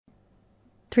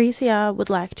3CR would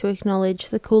like to acknowledge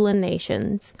the Kulin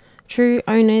Nations, true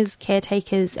owners,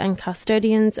 caretakers and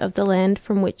custodians of the land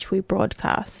from which we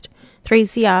broadcast.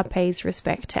 3CR pays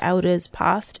respect to elders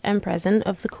past and present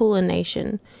of the Kulin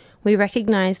Nation. We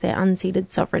recognise their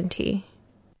unceded sovereignty.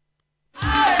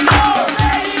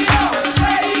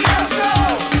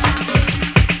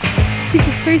 This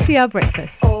is 3CR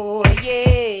Breakfast. Oh,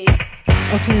 yeah.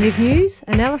 Alternative news,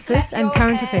 analysis and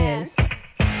current affairs.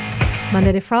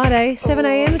 Monday to Friday,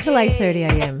 7am till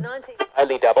 8:30am.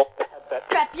 Only double.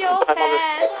 Clap your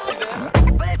hands.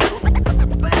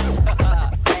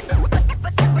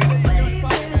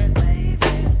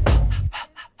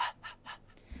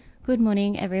 Good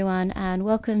morning, everyone, and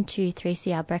welcome to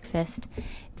 3CR Breakfast.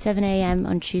 It's 7am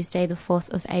on Tuesday, the 4th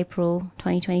of April,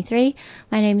 2023.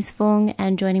 My name is Fong,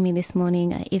 and joining me this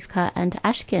morning are Ivka and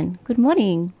Ashkin. Good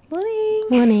morning. Morning.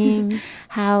 Morning.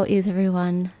 How is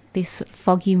everyone this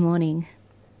foggy morning?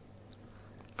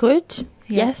 Good?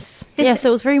 Yes. Yes, it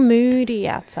was very moody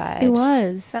outside. It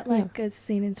was. Felt like a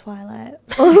scene in Twilight.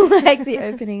 Or like the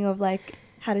opening of like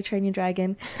How to Train Your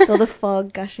Dragon. All the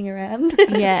fog gushing around.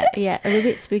 Yeah, a little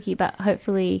bit spooky, but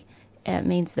hopefully it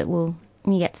means that we'll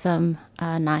get some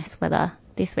nice weather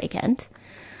this weekend.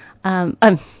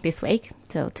 This week,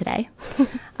 till today.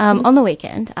 On the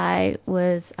weekend, I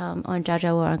was on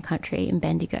Jajawaran country in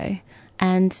Bendigo,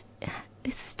 and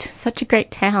it's just such a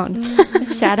great town.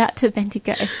 Shout out to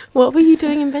Bendigo. What were you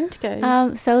doing in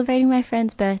Bendigo? Celebrating my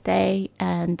friend's birthday,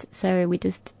 and so we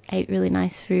just ate really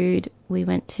nice food. We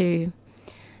went to,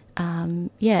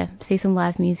 see some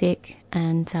live music,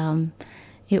 and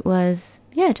it was,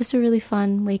 just a really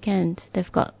fun weekend.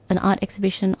 They've got an art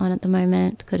exhibition on at the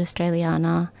moment called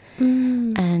Australiana,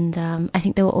 and I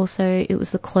think it was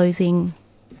the closing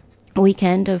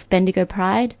weekend of Bendigo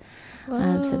Pride.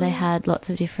 So they had lots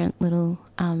of different little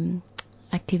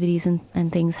activities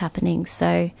and things happening.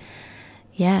 So,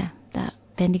 that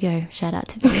Bendigo, shout out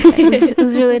to Bendigo. It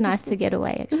was really nice to get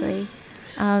away, actually.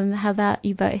 How about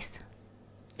you both?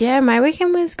 Yeah, my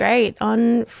weekend was great.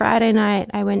 On Friday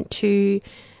night, I went to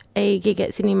a gig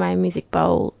at Sydney My Music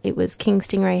Bowl. It was King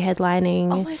Stingray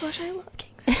headlining. Oh my gosh, I love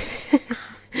King Stingray.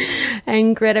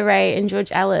 And Greta Ray and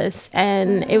George Ellis.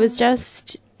 And it was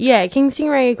just... Yeah, King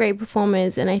Stingray are great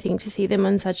performers, and I think to see them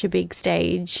on such a big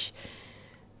stage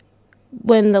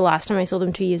when the last time I saw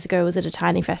them 2 years ago was at a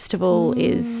tiny festival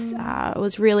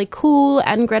was really cool.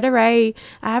 And Greta Ray,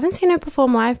 I haven't seen her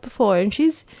perform live before, and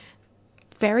she's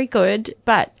very good,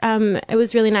 but it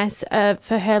was really nice.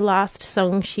 For her last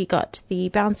song, she got the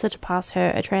bouncer to pass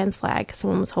her a trans flag.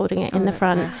 Someone was holding it in the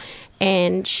front, nice.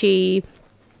 And she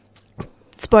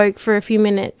spoke for a few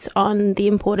minutes on the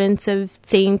importance of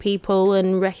seeing people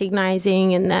and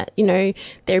recognizing, and that,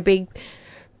 they're a big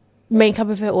makeup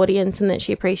of her audience and that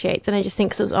she appreciates. And I just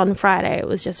think, 'cause it was on Friday, it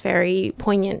was just very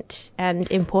poignant and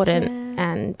important.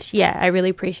 And I really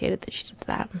appreciated that she did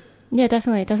that. Yeah,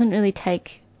 definitely. It doesn't really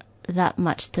take that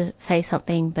much to say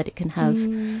something, but it can have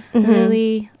a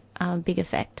really big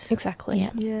effect. Exactly.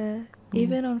 Yeah.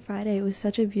 Even on Friday, it was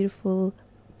such a beautiful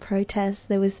protest.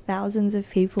 There was thousands of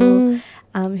people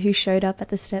who showed up at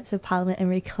the steps of Parliament and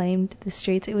reclaimed the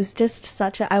streets. It was just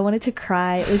I wanted to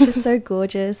cry. It was just so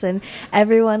gorgeous, and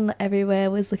everyone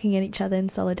everywhere was looking at each other in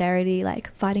solidarity,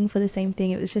 like fighting for the same thing.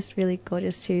 It was just really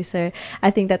gorgeous too. So I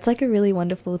think that's like a really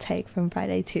wonderful take from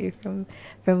Friday too, from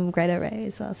Greta Ray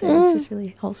as well. So it was just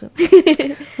really wholesome.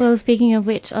 Well, speaking of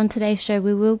which, on today's show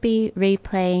we will be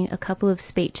replaying a couple of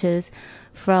speeches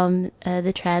from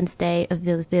the Trans Day of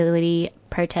Visibility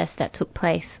protest that took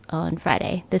place on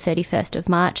Friday, the 31st of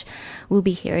March. We'll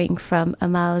be hearing from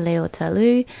Amal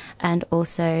Leotalu and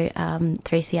also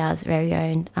 3CR's very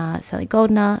own Sally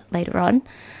Goldner later on.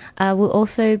 We'll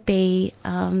also be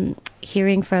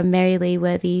hearing from Mary Lee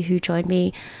Worthy, who joined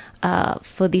me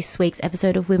for this week's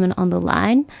episode of Women on the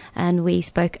Line, and we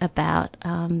spoke about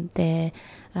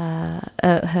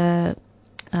her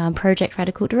Project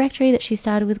Radical Directory that she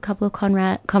started with a couple of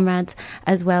comrades,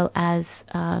 as well as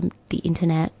the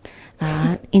internet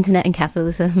and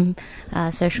capitalism,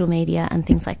 social media and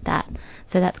things like that.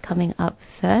 So that's coming up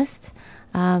first.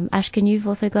 Ashkan, you've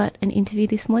also got an interview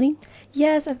this morning?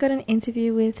 Yes, I've got an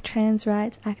interview with trans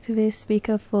rights activist,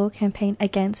 speaker for Campaign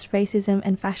Against Racism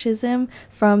and Fascism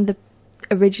from the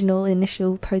original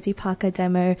initial Posey Parker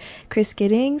demo, Chris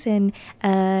Giddings, and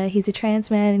he's a trans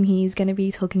man, and he's going to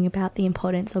be talking about the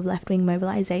importance of left-wing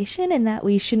mobilisation and that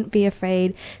we shouldn't be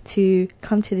afraid to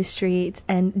come to the streets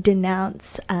and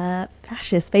denounce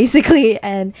fascists, basically,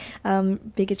 and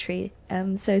bigotry.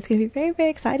 So it's going to be very, very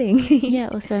exciting. Yeah,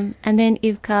 awesome. And then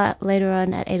Ivka, later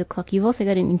on at 8 o'clock, you've also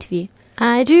got an interview.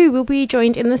 I do. We'll be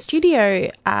joined in the studio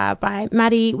by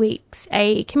Maddie Weeks,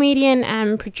 a comedian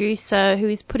and producer who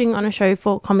is putting on a show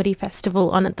for Comedy Festival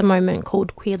on at the moment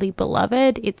called Queerly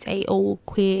Beloved. It's a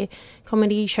all-queer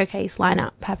comedy showcase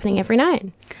lineup happening every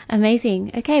night.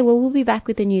 Amazing. Okay, well, we'll be back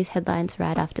with the news headlines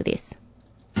right after this.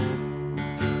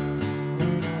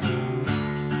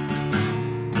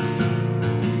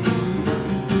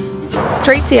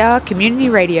 3CR Community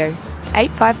Radio,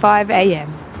 855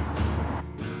 AM.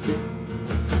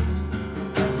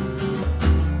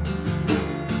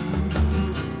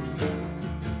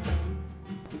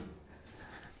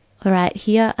 All right,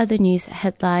 here are the news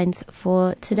headlines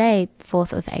for today,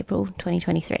 4th of April,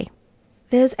 2023.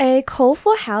 There's a call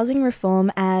for housing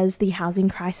reform as the housing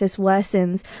crisis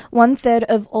worsens. 1/3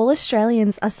 of all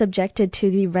Australians are subjected to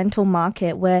the rental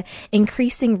market, where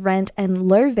increasing rent and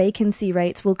low vacancy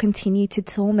rates will continue to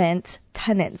torment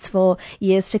tenants for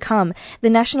years to come. The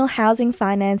National Housing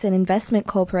Finance and Investment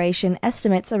Corporation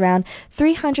estimates around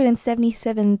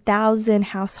 377,000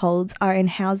 households are in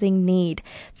housing need,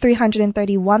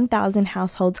 331,000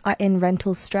 households are in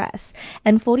rental stress,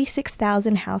 and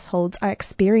 46,000 households are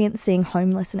experiencing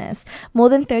homelessness. More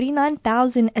than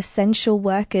 39,000 essential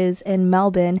workers in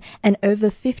Melbourne and over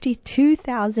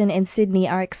 52,000 in Sydney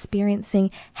are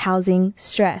experiencing housing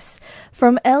stress.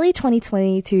 From early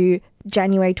 2020 to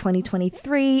January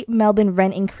 2023, Melbourne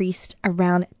rent increased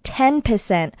around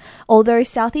 10%, although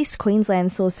Southeast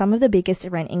Queensland saw some of the biggest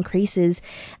rent increases,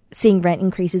 seeing rent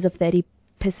increases of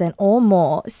 30% or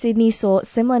more. Sydney saw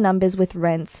similar numbers with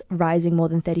rents rising more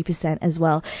than 30% as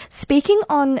well. Speaking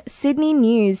on Sydney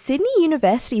news, Sydney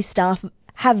University staff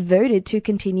have voted to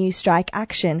continue strike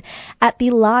action. At the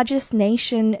largest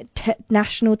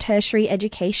national tertiary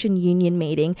education union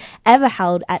meeting ever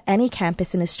held at any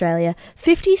campus in Australia,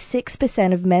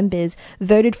 56% of members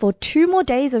voted for 2 more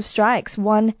days of strikes,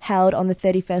 one held on the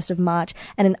 31st of March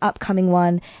and an upcoming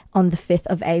one on the 5th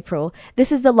of April.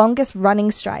 This is the longest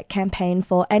running strike campaign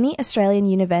for any Australian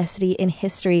university in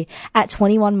history at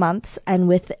 21 months and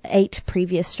with 8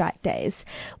 previous strike days.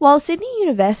 While Sydney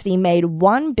University made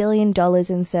 $1 billion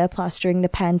in surplus during the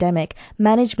pandemic,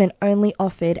 management only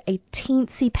offered a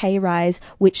teensy pay rise,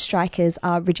 which strikers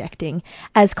are rejecting.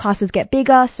 As classes get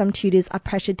bigger, some tutors are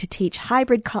pressured to teach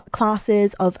hybrid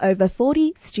classes of over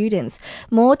 40 students.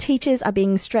 More teachers are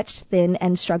being stretched thin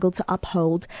and struggle to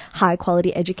uphold high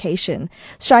quality education.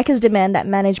 Strikers demand that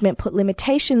management put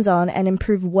limitations on and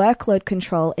improve workload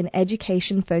control in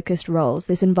education focused roles.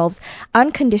 This involves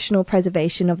unconditional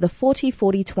preservation of the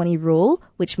 40-40-20 rule,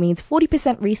 which means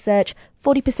 40% research,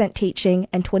 40% teaching,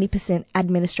 and 20%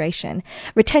 administration.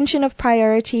 Retention of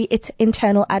priority, its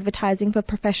internal advertising for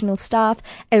professional staff,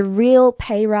 a real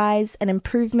pay rise, an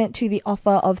improvement to the offer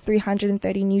of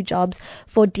 330 new jobs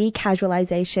for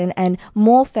decasualisation, and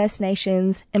more First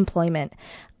Nations employment.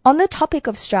 On the topic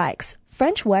of strikes,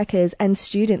 French workers and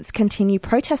students continue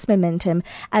protest momentum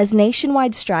as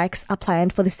nationwide strikes are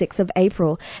planned for the 6th of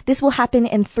April. This will happen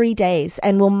in 3 days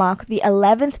and will mark the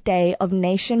 11th day of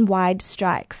nationwide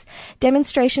strikes.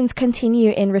 Demonstrations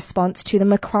continue in response to the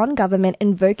Macron government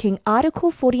invoking Article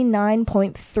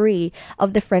 49.3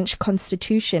 of the French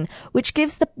Constitution, which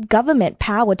gives the government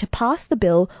power to pass the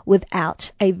bill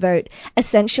without a vote,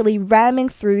 essentially ramming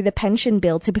through the pension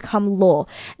bill to become law.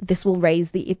 This will raise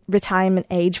the retirement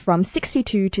age from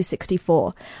 62 to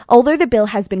 64. Although the bill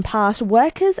has been passed,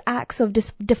 workers' acts of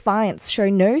defiance show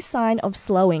no sign of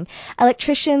slowing.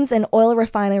 Electricians and oil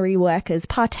refinery workers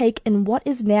partake in what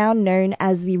is now known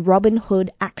as the Robin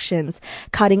Hood actions,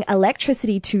 cutting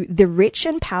electricity to the rich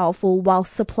and powerful while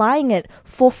supplying it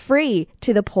for free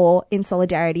to the poor in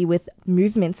solidarity with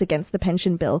movements against the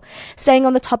pension bill. Staying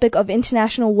on the topic of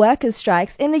international workers'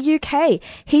 strikes, in the UK,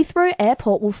 Heathrow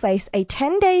Airport will face a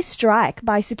 10-day strike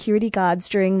by security guards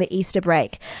during the Easter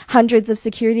break. Hundreds of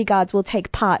security guards will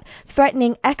take part,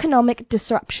 threatening economic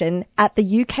disruption at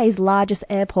the UK's largest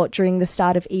airport during the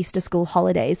start of Easter school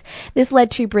holidays. This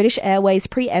led to British Airways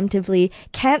preemptively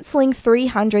cancelling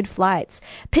 300 flights.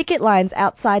 Picket lines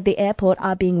outside the airport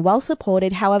are being well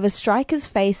supported. However, strikers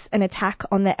face an attack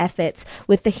on their efforts,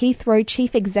 with the Heathrow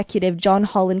Chief Executive John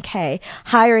Holland Kay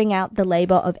hiring out the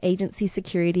labour of agency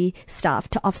security staff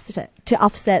to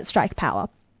offset strike power.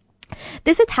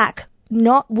 This attack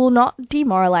will not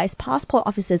demoralise passport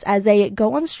officers as they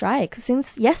go on strike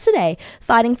since yesterday,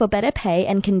 fighting for better pay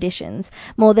and conditions.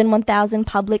 More than 1,000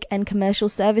 public and commercial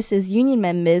services union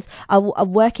members are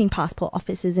working passport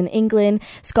officers in England,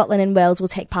 Scotland and Wales will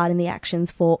take part in the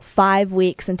actions for 5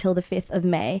 weeks until the 5th of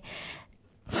May.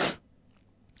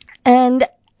 And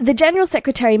The General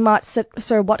Secretary, Mart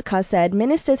Sorowatka, said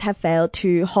ministers have failed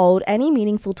to hold any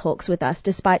meaningful talks with us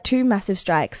despite 2 massive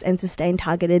strikes and sustained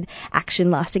targeted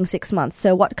action lasting 6 months.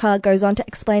 Sorowatka goes on to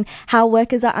explain how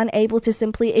workers are unable to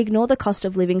simply ignore the cost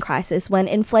of living crisis when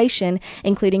inflation,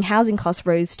 including housing costs,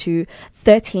 rose to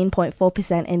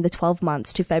 13.4% in the 12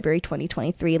 months to February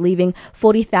 2023, leaving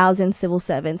 40,000 civil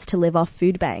servants to live off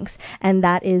food banks. And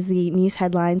that is the news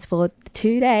headlines for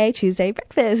today, Tuesday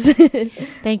breakfast.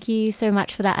 Thank you so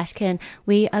much for that, Ashkan.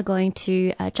 We are going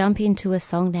to jump into a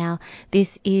song now.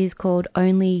 This is called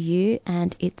Only You,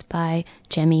 and it's by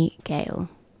Jemmy Gale.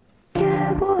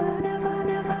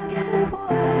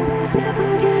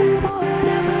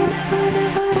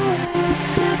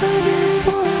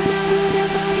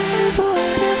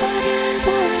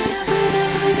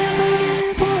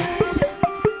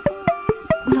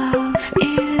 Love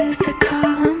is a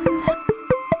calm,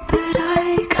 but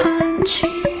I can't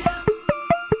cheat.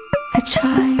 I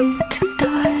tried to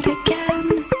start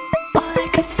again. All I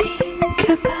could think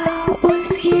about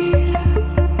was you.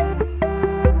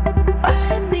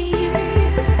 Only you.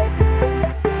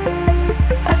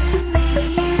 Only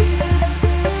you.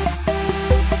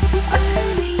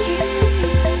 Only you.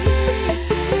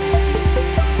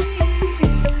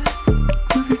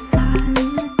 Will the sun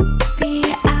be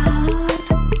out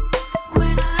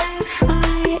when I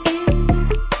fly in?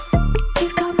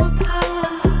 You've got more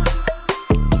power.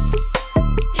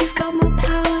 You've got more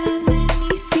power than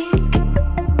you think.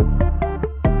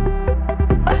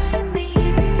 Only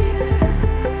you.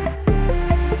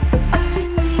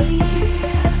 Only you.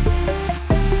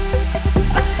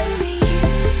 Only you.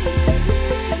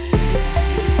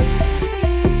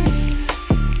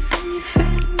 And your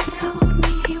friend told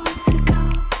me he wants to go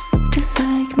just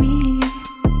like me.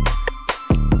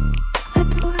 I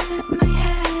put my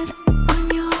head on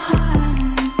your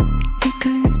heart. It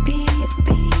goes beep,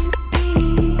 beep,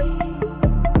 beep.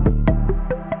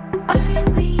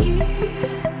 Only you.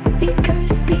 It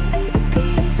goes beep,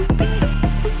 beep, beep.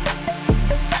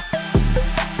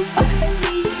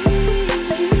 Only you.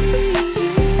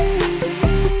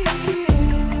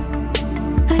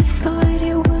 I thought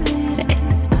it would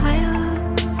inspire,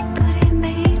 but it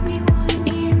made me want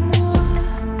you more.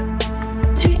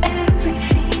 Do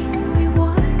everything we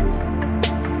want.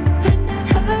 I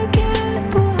never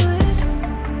get bored.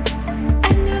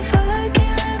 I never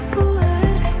get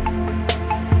bored.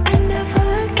 I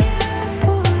never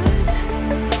get bored.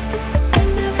 I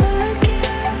never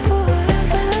get bored.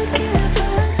 Never get bored.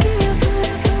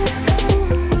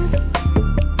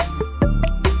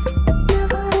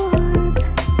 Never bored.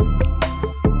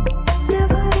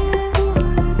 Never get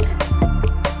bored.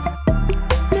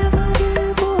 Never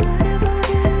get bored. Never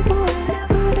get bored.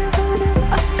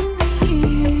 Never. Only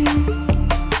you.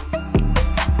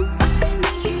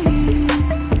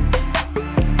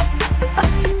 Only you.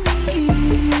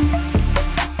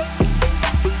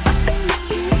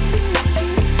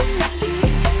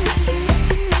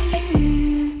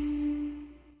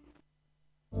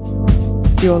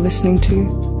 You're listening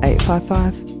to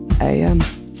 855 AM.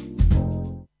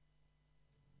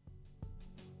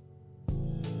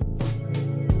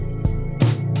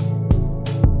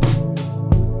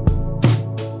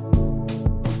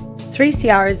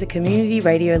 CR is a community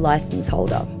radio licence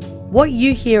holder. What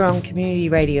you hear on community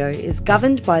radio is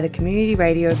governed by the Community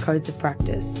Radio Codes of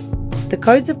Practice. The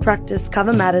Codes of Practice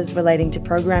cover matters relating to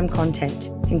program content,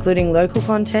 including local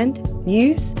content,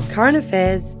 news, current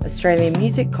affairs, Australian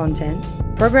music content,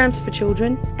 programs for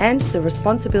children, and the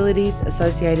responsibilities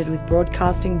associated with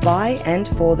broadcasting by and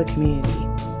for the community.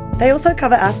 They also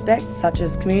cover aspects such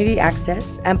as community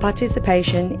access and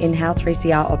participation in how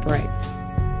 3CR operates.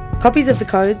 Copies of the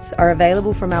codes are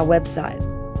available from our website.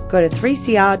 Go to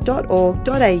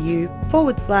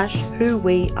 3cr.org.au/who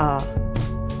we are.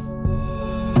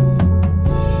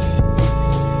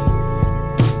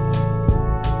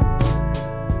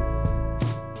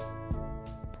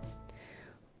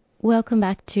 Welcome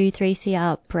back to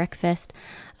 3CR Breakfast.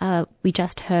 We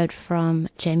just heard from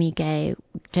Jemmy Gale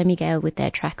with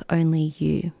their track Only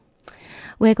You.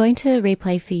 We're going to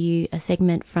replay for you a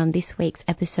segment from this week's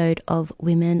episode of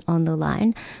Women on the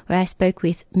Line, where I spoke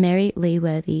with Mary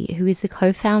Leeworthy, who is the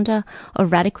co-founder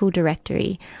of Radical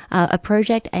Directory, a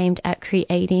project aimed at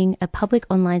creating a public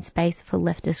online space for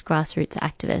leftist grassroots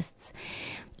activists.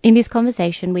 In this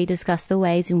conversation, we discuss the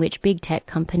ways in which big tech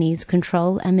companies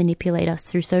control and manipulate us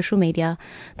through social media,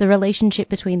 the relationship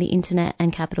between the internet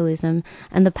and capitalism,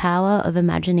 and the power of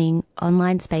imagining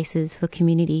online spaces for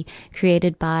community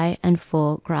created by and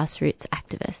for grassroots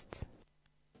activists.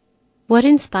 What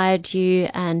inspired you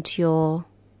and your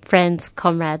friends,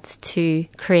 comrades, to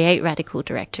create Radical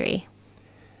Directory?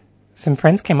 some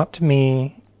friends came up to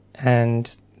me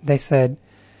and they said,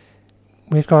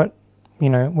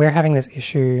 we're having this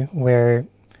issue where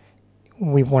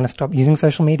we want to stop using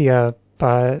social media,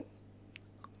 but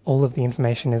all of the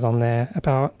information is on there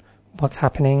about what's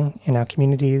happening in our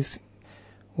communities,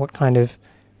 what kind of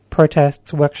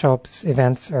protests, workshops,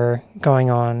 events are going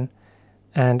on,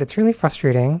 and it's really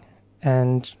frustrating,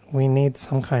 and we need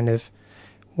some kind of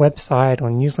website or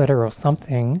newsletter or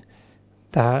something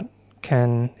that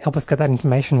can help us get that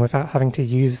information without having to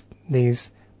use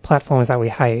these platforms that we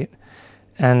hate.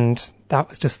 And that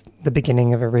was just the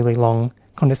beginning of a really long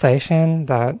conversation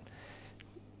that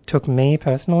took me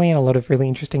personally in a lot of really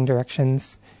interesting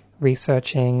directions,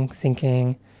 researching,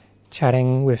 thinking,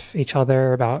 chatting with each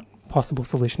other about possible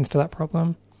solutions to that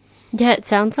problem. Yeah, it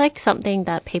sounds like something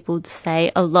that people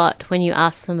say a lot when you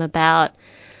ask them about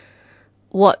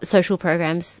what social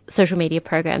media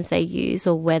programs they use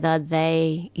or whether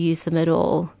they use them at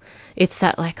all. It's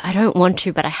that, like, I don't want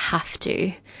to, but I have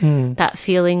to. That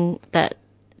feeling that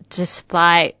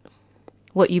despite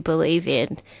what you believe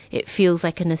in, it feels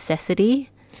like a necessity.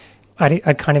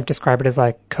 I'd kind of describe it as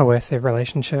like coercive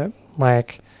relationship.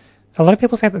 Like, a lot of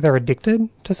people say that they're addicted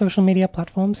to social media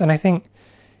platforms, and I think,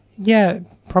 yeah,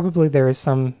 probably there is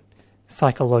some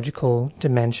psychological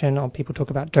dimension, or people talk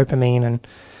about dopamine and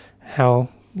how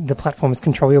the platforms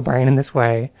control your brain in this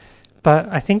way. But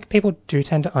I think people do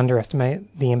tend to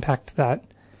underestimate the impact that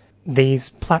these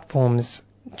platforms,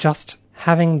 just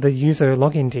having the user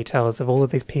login details of all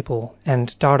of these people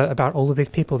and data about all of these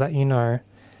people that you know,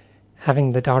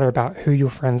 having the data about who your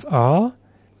friends are,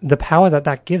 the power that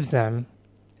that gives them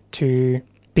to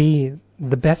be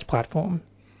the best platform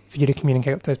for you to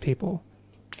communicate with those people,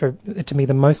 for it to be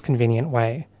the most convenient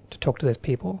way to talk to those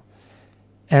people.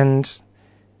 And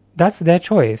that's their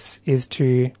choice, is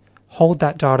to hold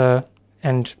that data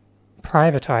and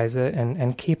privatize it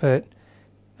and keep it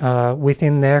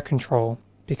within their control,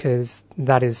 because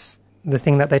that is the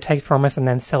thing that they take from us and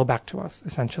then sell back to us,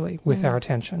 essentially, with our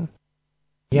attention.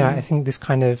 Yeah, I think this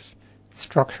kind of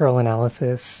structural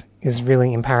analysis is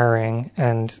really empowering,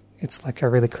 and it's like a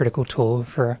really critical tool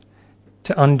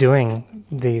to undoing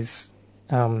these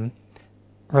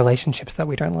relationships that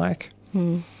we don't like.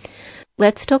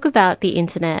 Let's talk about the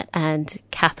internet and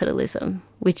capitalism,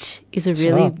 which is a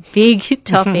really big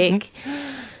topic.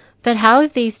 But how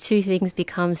have these two things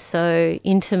become so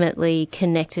intimately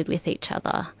connected with each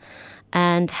other?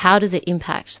 And how does it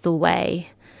impact the way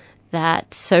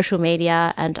that social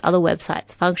media and other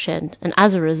websites function? And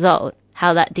as a result,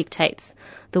 how that dictates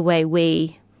the way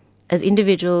we, as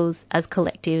individuals, as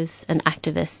collectives and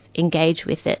activists, engage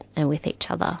with it and with each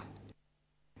other?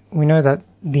 We know that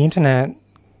the internet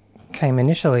came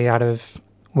initially out of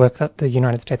work that the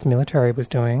United States military was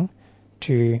doing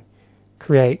to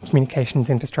create communications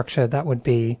infrastructure that would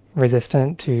be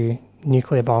resistant to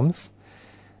nuclear bombs.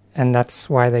 And that's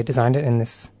why they designed it in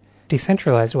this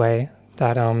decentralized way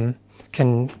that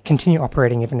can continue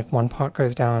operating even if one part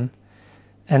goes down.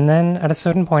 And then at a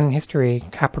certain point in history,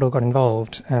 capital got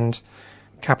involved, and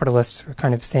capitalists were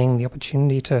kind of seeing the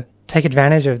opportunity to take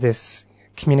advantage of this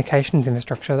communications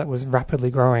infrastructure that was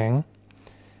rapidly growing.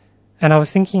 And I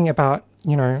was thinking about,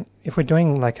 if we're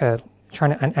doing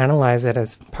trying to analyze it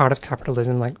as part of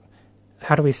capitalism, like,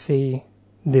 how do we see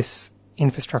this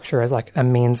infrastructure as like a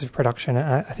means of production? And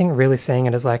I think really seeing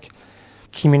it as like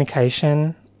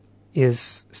communication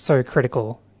is so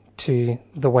critical to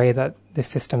the way that this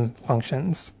system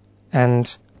functions,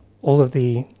 and all of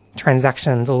the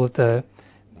transactions, all of the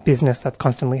business that's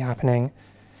constantly happening.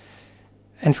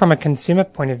 And from a consumer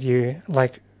point of view,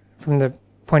 like from the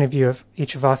point of view of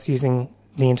each of us using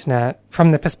the internet,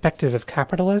 from the perspective of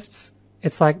capitalists,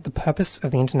 it's like the purpose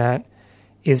of the internet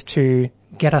is to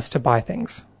get us to buy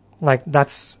things. Like,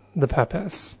 that's the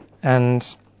purpose. And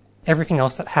everything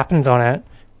else that happens on it,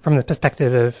 from the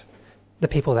perspective of the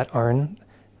people that own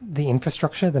the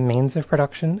infrastructure, the means of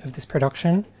production, of this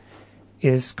production,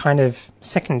 is kind of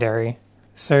secondary.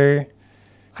 So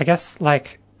I guess,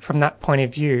 like, from that point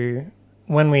of view,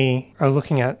 when we are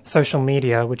looking at social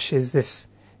media, which is this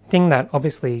thing that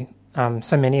obviously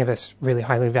so many of us really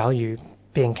highly value,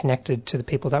 being connected to the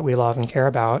people that we love and care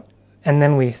about, and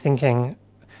then we're thinking,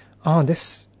 oh,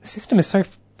 this system is so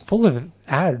full of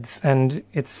ads, and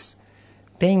it's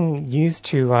being used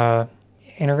to,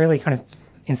 in a really kind of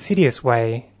insidious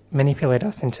way, manipulate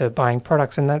us into buying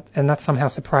products, and that's somehow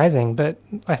surprising. But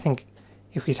I think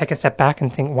if we take a step back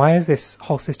and think, why is this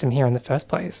whole system here in the first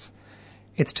place?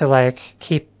 It's to, like,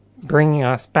 keep bringing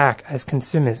us back as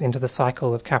consumers into the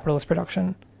cycle of capitalist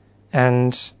production.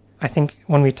 And I think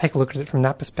when we take a look at it from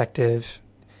that perspective,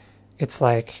 it's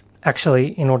like, actually,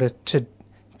 in order to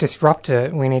disrupt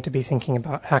it, we need to be thinking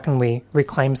about how can we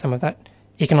reclaim some of that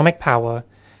economic power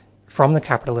from the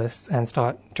capitalists and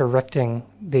start directing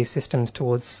these systems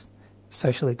towards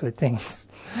socially good things.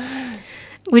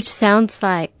 Which sounds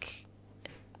like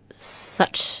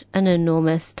such an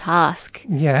enormous task.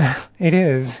 Yeah, it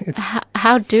is.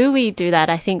 How do we do that?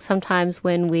 I think sometimes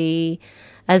when we,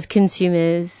 as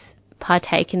consumers,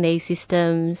 partake in these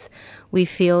systems, we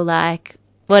feel like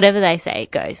whatever they say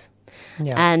goes.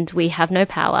 Yeah. And we have no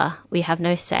power, we have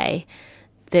no say.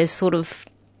 There's sort of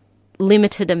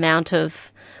limited amount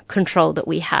of control that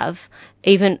we have,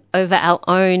 even over our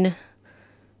own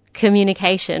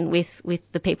communication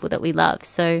with the people that we love.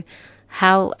 So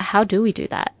how do we do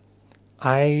that?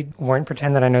 I won't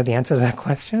pretend that I know the answer to that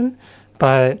question,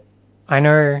 but I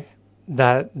know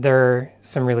that there are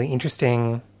some really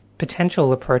interesting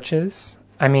potential approaches.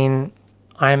 I mean,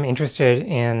 I'm interested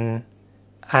in,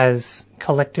 as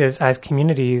collectives, as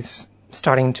communities,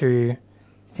 starting to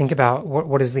think about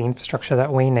what is the infrastructure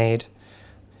that we need.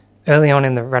 Early on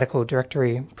in the Radical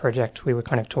Directory project, we were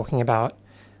kind of talking about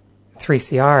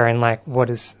 3CR and like, what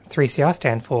does 3CR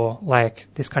stand for? Like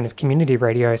this kind of community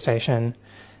radio station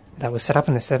that was set up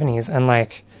in the 70s, and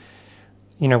like,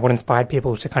 you know, what inspired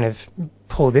people to kind of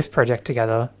pull this project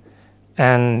together.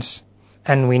 And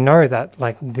we know that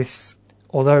like this,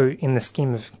 although in the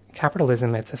scheme of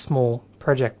capitalism it's a small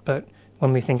project, but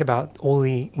when we think about all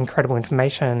the incredible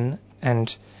information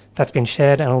and that's been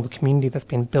shared and all the community that's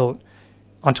been built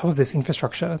on top of this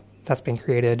infrastructure that's been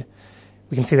created,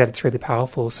 we can see that it's really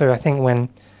powerful. So I think when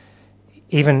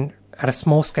even at a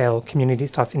small scale community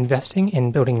starts investing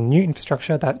in building new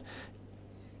infrastructure, that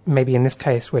maybe in this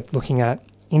case we're looking at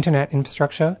internet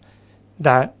infrastructure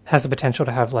that has the potential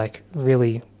to have like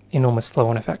really enormous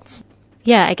flow-on effects.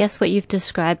 Yeah, I guess what you've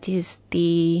described is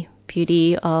the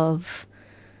beauty of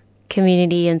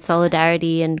community and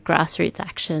solidarity and grassroots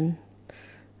action.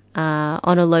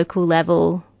 On a local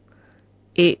level,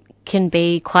 it can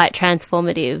be quite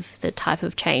transformative, the type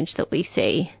of change that we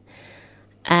see.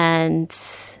 And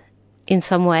in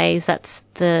some ways, that's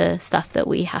the stuff that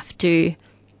we have to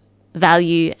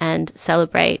value and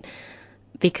celebrate,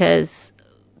 because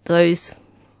those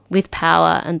with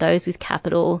power and those with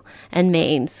capital and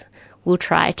means will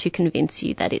try to convince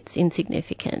you that it's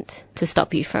insignificant to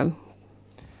stop you from.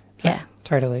 Yeah.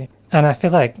 Totally. And I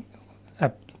feel like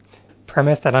a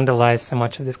premise that underlies so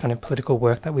much of this kind of political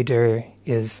work that we do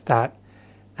is that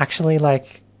actually,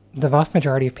 like, the vast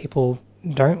majority of people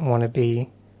don't want to be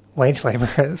wage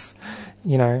laborers.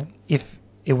 You know, if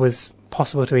it was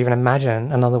possible to even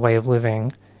imagine another way of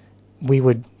living, we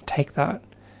would take that.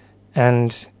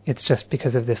 And it's just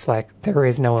because of this, like, there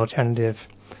is no alternative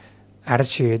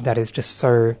attitude that is just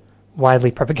so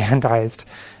widely propagandized.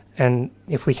 And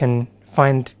if we can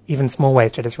find even small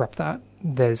ways to disrupt that,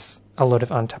 there's a lot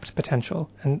of untapped potential.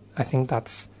 And I think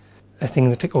that's a thing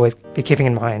that to always be keeping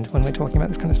in mind when we're talking about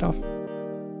this kind of stuff.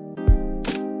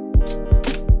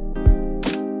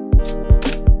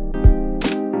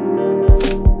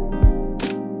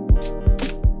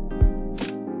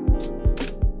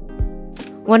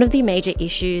 One of the major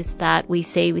issues that we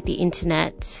see with the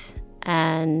internet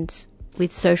and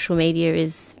with social media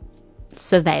is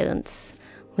surveillance.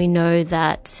 We know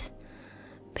that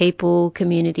people,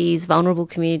 communities, vulnerable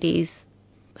communities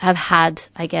have had,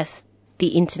 I guess, the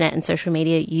internet and social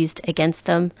media used against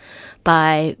them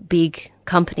by big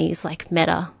companies like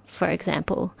Meta, for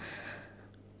example.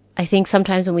 I think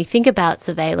sometimes when we think about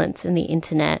surveillance and the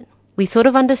internet, we sort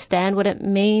of understand what it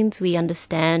means. We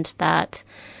understand that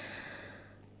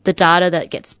the data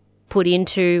that gets put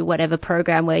into whatever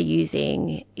program we're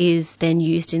using is then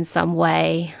used in some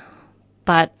way.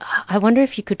 But I wonder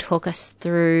if you could talk us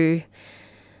through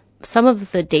some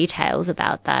of the details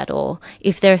about that, or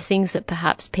if there are things that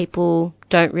perhaps people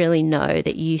don't really know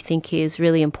that you think is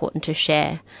really important to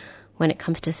share when it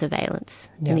comes to surveillance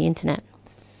in the internet.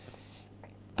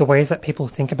 The ways that people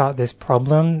think about this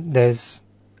problem, there's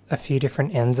a few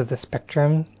different ends of the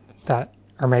spectrum that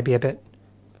are maybe a bit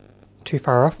too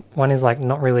far off. One is like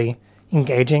not really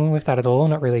engaging with that at all,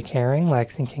 not really caring,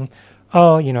 like thinking,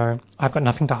 oh, you know, I've got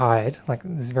nothing to hide. Like,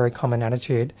 this is a very common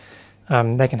attitude.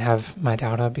 They can have my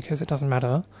data because it doesn't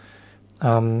matter,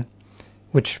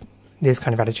 which these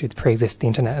kind of attitudes pre-exist the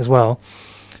internet as well.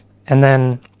 And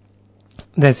then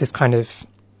there's this kind of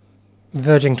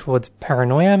verging towards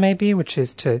paranoia maybe, which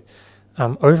is to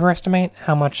overestimate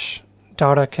how much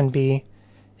data can be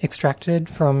extracted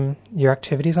from your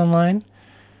activities online.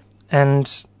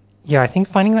 And yeah, I think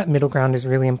finding that middle ground is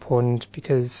really important,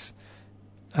 because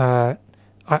I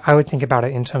would think about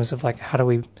it in terms of like, how do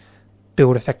we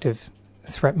build effective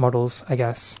threat models, I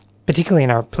guess, particularly in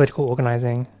our political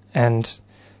organizing and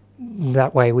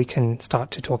that way we can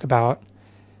start to talk about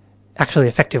actually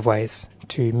effective ways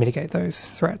to mitigate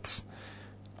those threats.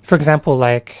 For example,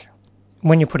 like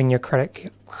when you're putting your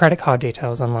credit card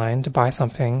details online to buy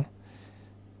something,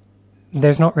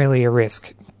 there's not really a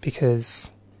risk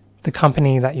because the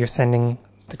company that you're sending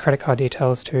the credit card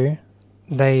details to,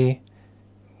 they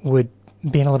would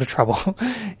be in a lot of trouble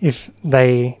if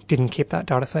they didn't keep that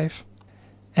data safe.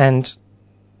 And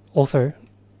also,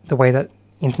 the way that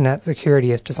internet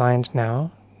security is designed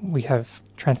now, we have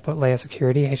transport layer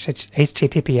security,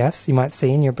 HTTPS, you might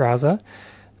see in your browser.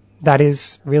 That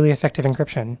is really effective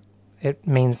encryption. It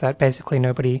means that basically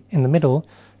nobody in the middle,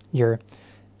 your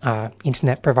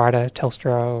internet provider,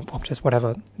 Telstra, Optus,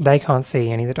 whatever, they can't see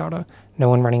any of the data. No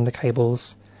one running the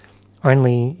cables.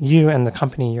 Only you and the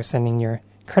company you're sending your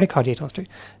credit card details to.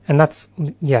 And that's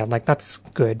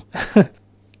good.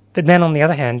 But then on the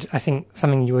other hand, I think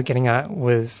something you were getting at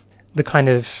was the kind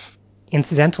of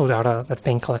incidental data that's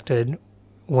being collected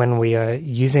when we are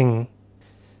using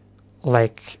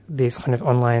like these kind of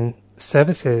online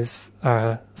services,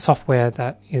 software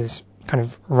that is kind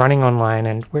of running online,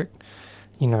 and we're,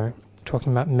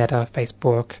 talking about Meta,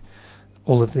 Facebook,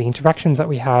 all of the interactions that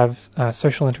we have,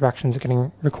 social interactions are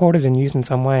getting recorded and used in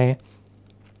some way.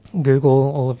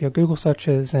 Google, all of your Google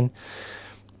searches, and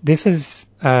this is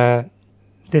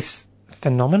this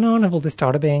phenomenon of all this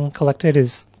data being collected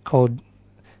is called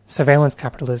surveillance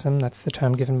capitalism. That's the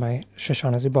term given by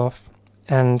Shoshana Zuboff.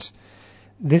 And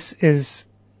this is,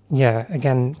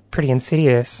 again, pretty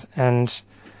insidious. And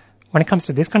when it comes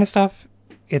to this kind of stuff,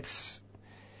 it's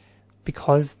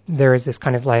because there is this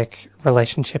kind of like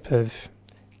relationship of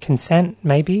consent,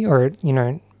 maybe, or,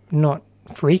 not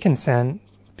free consent,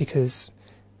 because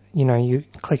you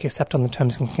click accept on the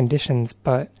terms and conditions,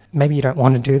 but maybe you don't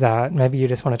want to do that. Maybe you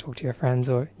just want to talk to your friends,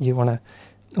 or you want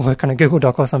to work on a Google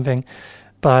Doc or something.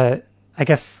 But I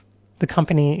guess the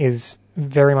company is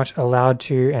very much allowed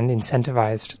to and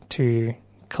incentivized to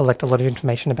collect a lot of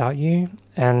information about you.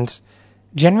 And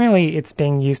generally it's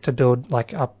being used to build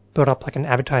up like an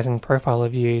advertising profile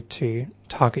of you to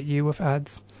target you with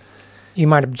ads. You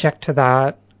might object to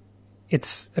that.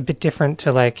 It's a bit different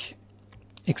to like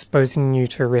exposing you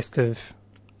to a risk of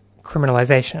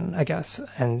criminalization, I guess.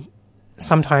 And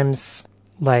sometimes,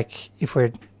 like, if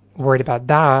we're worried about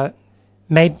that,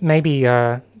 maybe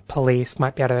police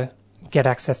might be able to get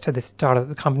access to this data that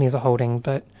the companies are holding,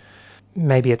 but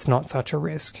maybe it's not such a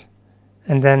risk.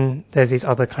 And then there's these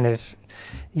other kind of,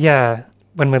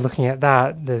 when we're looking at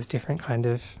that, there's different kind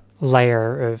of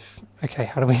layer of, okay,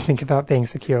 how do we think about being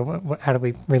secure? How do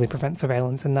we really prevent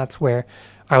surveillance? And that's where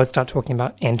I would start talking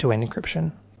about end-to-end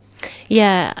encryption.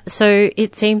 Yeah, so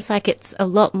it seems like it's a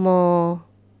lot more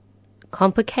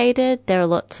complicated. There are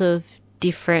lots of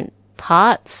different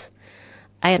parts,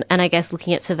 and I guess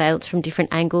looking at surveillance from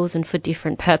different angles and for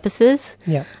different purposes.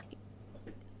 Yeah.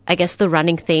 I guess the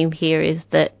running theme here is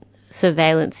that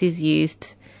surveillance is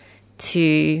used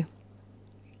to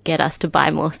get us to buy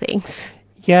more things.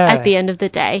 Yeah. At the end of the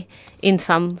day, in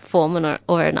some form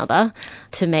or another,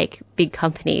 to make big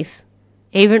companies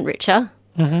even richer,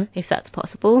 if that's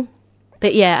possible.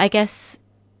 But yeah, I guess,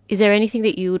 is there anything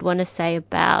that you would want to say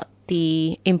about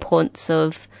the importance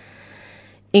of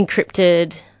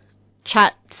encrypted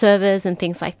chat servers and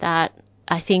things like that?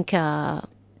 I think a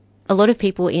lot of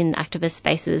people in activist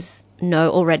spaces know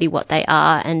already what they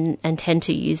are and tend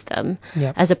to use them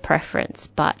as a preference,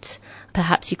 but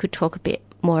perhaps you could talk a bit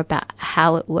more about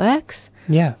how it works.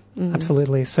 Yeah,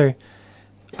 absolutely. So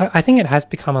I think it has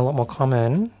become a lot more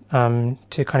common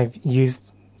to kind of use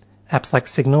apps like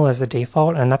Signal as the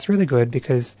default, and that's really good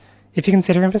because if you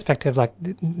consider in perspective, like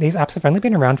these apps have only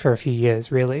been around for a few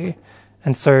years, really,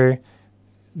 and so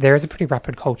there is a pretty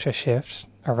rapid culture shift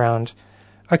around,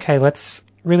 okay, let's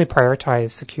really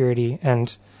prioritize security,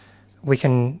 and we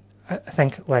can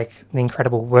thank like the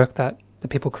incredible work that the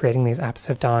people creating these apps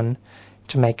have done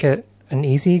to make it an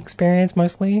easy experience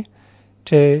mostly,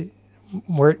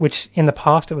 which in the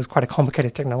past it was quite a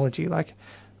complicated technology. Like,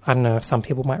 I don't know if some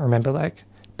people might remember like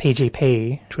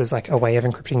PGP, which was like a way of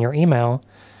encrypting your email,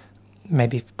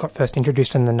 maybe got first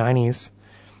introduced in the 90s.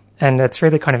 And it's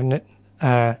really kind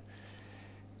of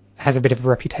has a bit of a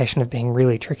reputation of being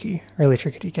really tricky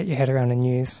to get your head around and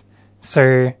use.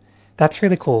 So that's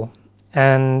really cool.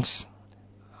 And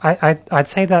I'd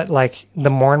say that like the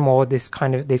more and more these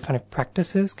kind of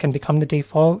practices can become the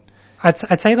default,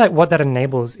 I'd say like what that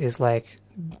enables is like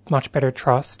much better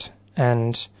trust,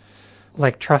 and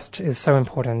like trust is so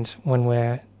important when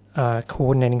we're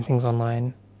coordinating things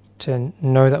online, to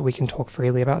know that we can talk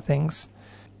freely about things.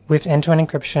 With end-to-end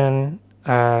encryption,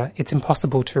 it's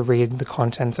impossible to read the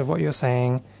contents of what you're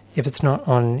saying if it's not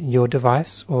on your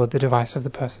device or the device of the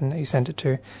person that you sent it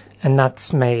to. And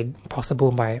that's made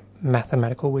possible by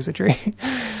mathematical wizardry.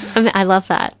 I mean, I love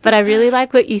that. But I really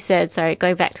like what you said, sorry,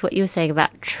 going back to what you were saying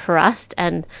about trust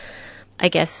and I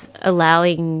guess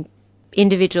allowing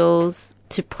individuals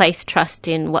to place trust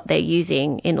in what they're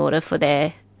using in order for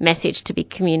their message to be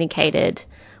communicated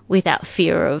without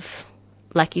fear of,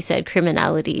 like you said,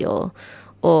 criminality or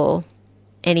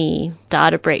any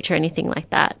data breach or anything like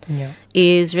that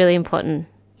is really important.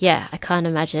 Yeah, I can't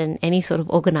imagine any sort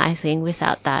of organising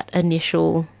without that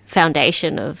initial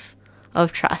foundation of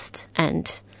trust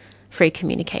and free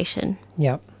communication.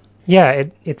 Yeah. Yeah,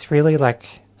 it's really like,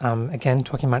 again,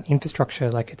 talking about infrastructure,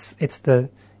 like it's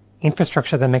the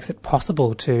infrastructure that makes it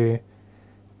possible to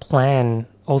plan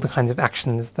all the kinds of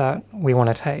actions that we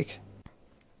want to take.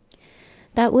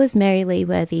 That was Mary Lee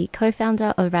Worthy,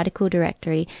 co-founder of Radical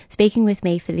Directory, speaking with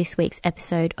me for this week's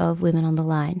episode of Women on the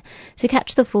Line. To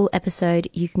catch the full episode,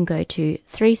 you can go to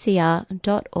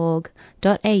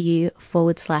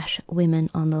 3cr.org.au/Women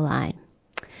on the Line.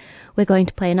 We're going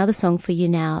to play another song for you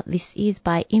now. This is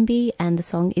by Imbi, and the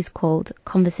song is called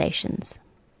Conversations.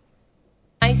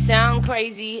 I sound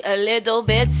crazy, a little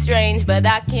bit strange, but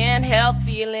I can't help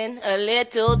feeling a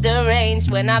little deranged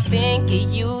when I think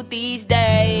of you these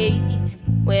days.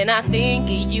 When I think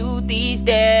of you these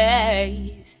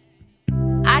days,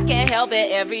 I can't help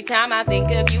it. Every time I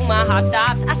think of you, my heart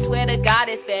stops. I swear to God,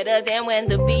 it's better than when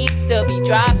the beat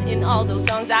drops. In all those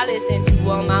songs I listen to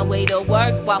on my way to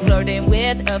work, while flirting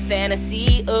with a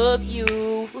fantasy of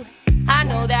you. I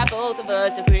know that both of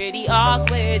us are pretty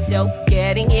awkward, so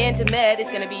getting intimate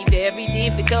is gonna be very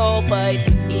difficult, but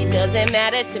it doesn't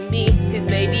matter to me, cause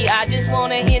baby, I just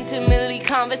wanna intimately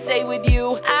conversate with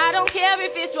you. I don't care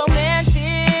if it's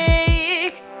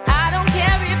romantic, I don't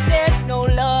care if there's no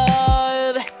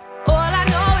love. All I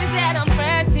know is that I'm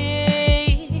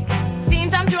frantic.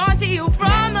 Seems I'm drawn to you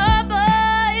from above.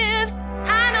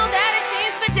 I know that it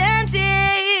seems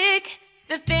pedantic.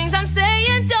 The things I'm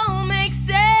saying don't make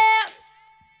sense.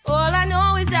 All I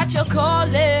know is that you're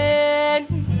calling.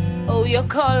 Oh, you're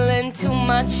calling to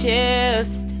my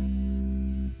chest.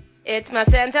 It's my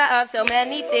center of so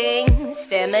many things.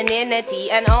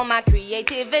 Femininity and all my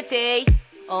creativity.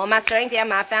 All my strength and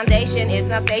my foundation is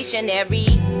not stationary.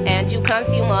 And you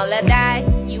consume all of that.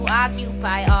 You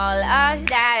occupy all of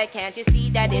that. Can't you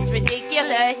see that it's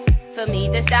ridiculous for me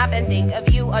to stop and think of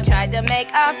you or try to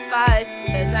make a fuss?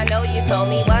 Cause I know you told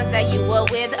me once that you were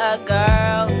with a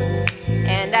girl,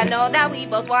 and I know that we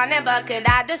both want it, but could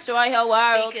I destroy her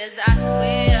world? Because I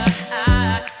swear,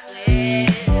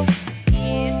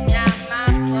 it's not my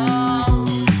fault.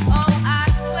 Oh, I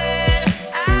swear,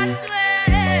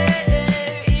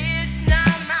 it's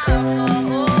not my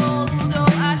fault. Oh, I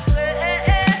swear,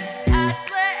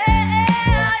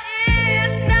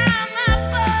 it's not my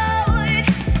fault.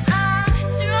 I'm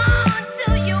drawn to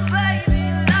you, baby,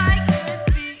 like a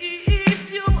thief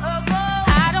to a boat.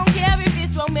 I don't care if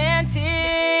it's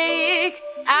romantic,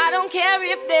 I don't care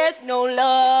if there's no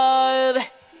love.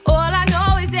 All I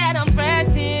know is that I'm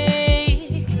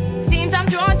frantic. Seems I'm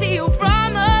drawn to you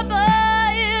from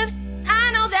above.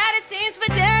 I know that it seems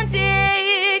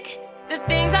pedantic. The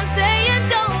things I'm saying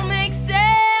don't make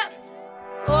sense.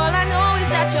 All I know is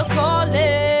that you're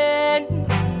calling.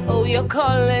 Oh, you're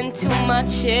calling to my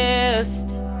chest.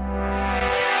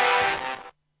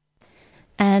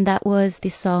 And that was the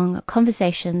song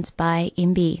Conversations by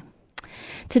Imbi.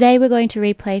 Today we're going to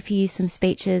replay for you some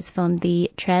speeches from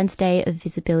the Trans Day of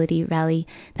Visibility rally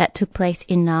that took place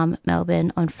in Naarm,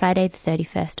 Melbourne on Friday the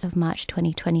 31st of March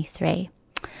 2023.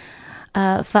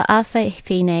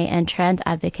 Fa'afafine and trans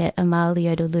advocate Amal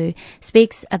Leodolu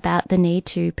speaks about the need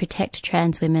to protect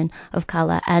trans women of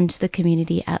colour and the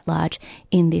community at large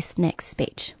in this next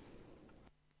speech.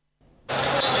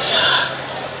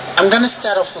 I'm going to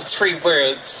start off with 3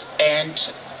 words, and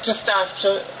just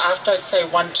after I say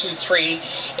 1, 2, 3,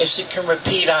 if you can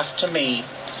repeat after me.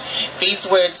 These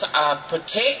words are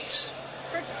protect,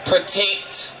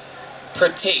 protect,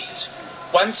 protect.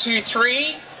 1, 2,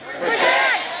 3.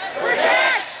 Protect,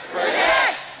 protect,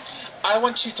 protect. I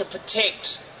want you to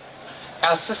protect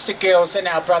our sister girls and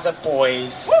our brother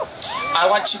boys. Woo! I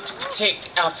want you to protect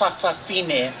our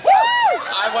fa'afafine.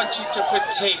 I want you to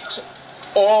protect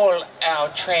all our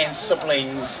trans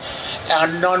siblings, our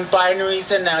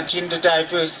non-binaries and our gender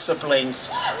diverse siblings.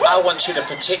 I want you to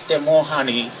protect them all,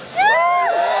 honey.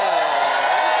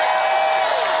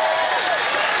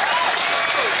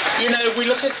 You know, we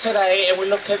look at today and we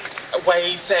look at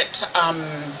ways that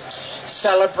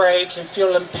celebrate and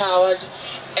feel empowered.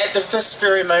 At this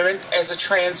very moment, as a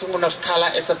trans woman of colour,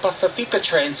 as a Pacifica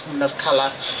trans woman of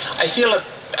colour, I feel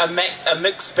a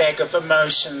mixed bag of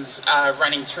emotions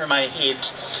running through my head.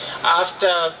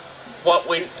 After what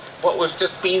we've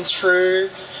just been through,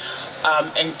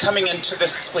 and coming into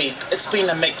this week, it's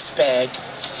been a mixed bag.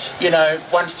 You know,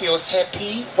 one feels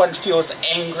happy, one feels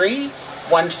angry,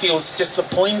 one feels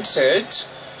disappointed,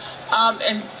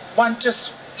 and one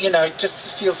just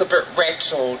feels a bit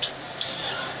rattled.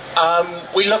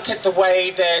 We look at the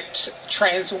way that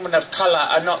trans women of colour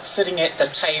are not sitting at the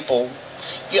table.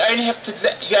 You only have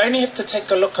to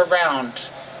take a look around.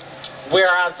 Where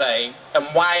are they, and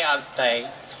why aren't they?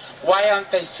 Why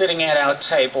aren't they sitting at our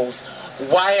tables?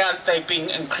 Why aren't they being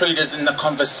included in the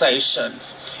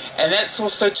conversations? And that's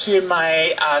also to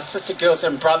my sister girls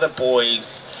and brother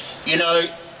boys. You know,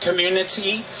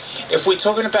 community. If we're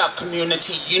talking about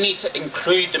community, you need to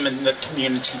include them in the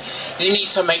community. You need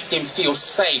to make them feel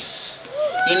safe.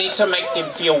 You need to make them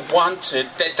feel wanted,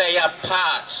 that they are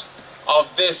part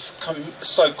of this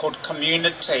so-called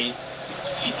community.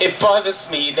 It bothers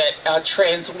me that our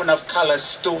trans women of colour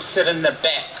still sit in the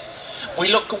back.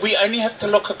 We only have to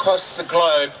look across the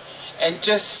globe and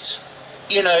just,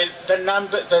 you know, the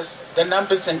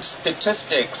numbers and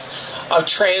statistics of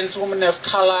trans women of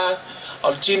colour,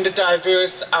 of gender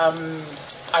diverse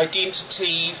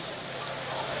identities,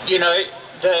 you know,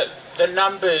 the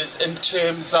numbers in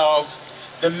terms of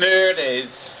the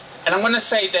murders. And I'm going to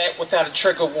say that without a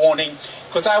trigger warning,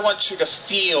 because I want you to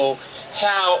feel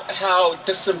how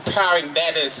disempowering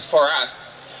that is for us.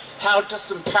 How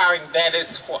disempowering that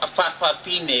is for a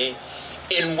Fa'afafine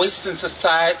in Western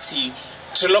society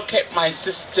to look at my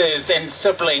sisters and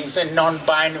siblings and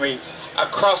non-binary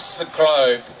across the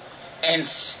globe, and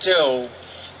still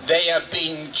they are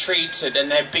being treated and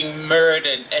they're being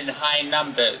murdered in high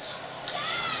numbers.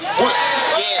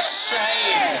 Yes,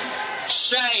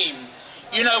 shame.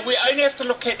 You know, we only have to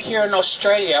look at here in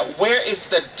Australia. Where is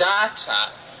the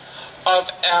data of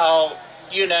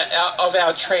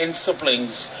our trans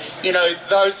siblings? You know,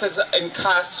 those that are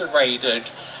incarcerated,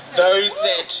 those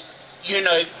that, you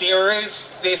know,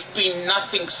 there's been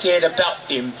nothing said about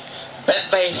them, but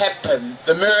they happen.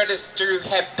 The murders do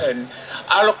happen.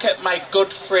 I look at my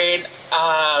good friend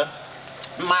Maya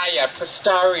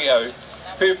Prestario,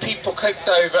 who people kicked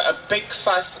over a big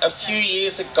fuss a few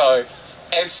years ago,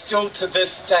 and still to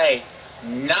this day,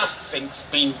 nothing's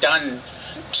been done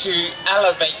to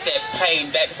elevate that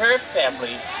pain that her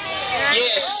family.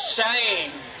 Yes,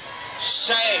 shame.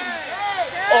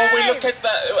 Or we look at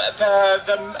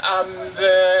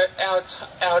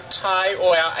our Thai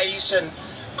or our Asian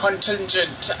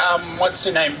contingent. What's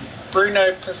her name?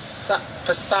 Bruno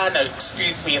Pisano.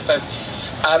 Excuse me if I've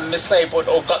mislabeled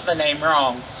or got the name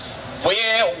wrong.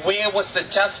 Where was the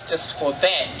justice for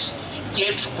that?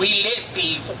 Yet we let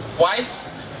these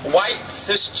white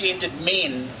cisgendered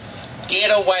men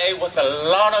get away with a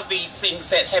lot of these things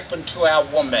that happen to our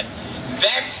women.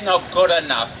 That's not good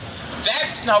enough.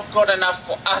 That's not good enough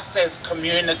for us as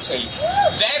community.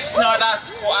 That's not us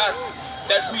for us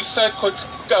that we so could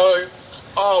go,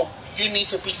 oh, you need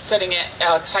to be sitting at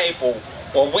our table.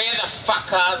 Well, where the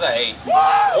fuck are they?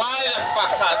 Why the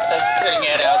fuck aren't they sitting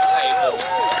at our tables?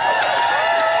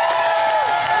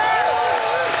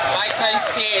 Like I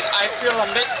said, I feel a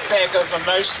mixed bag of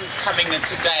emotions coming in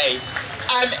today.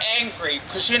 I'm angry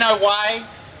because you know why?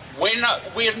 We're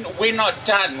not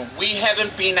done. We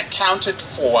haven't been accounted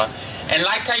for. And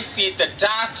like I said, the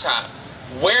data,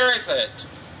 where is it?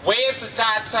 Where's the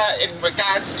data in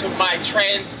regards to my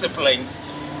trans siblings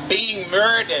being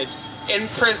murdered in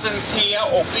prisons here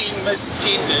or being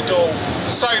misgendered or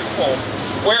so forth?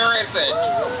 Where is it?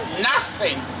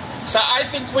 Nothing. So I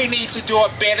think we need to do a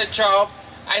better job.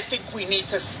 I think we need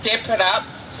to step it up.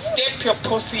 Step your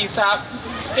pussies up.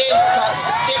 Step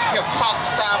your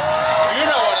cocks up. You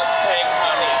know what I'm saying,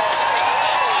 honey.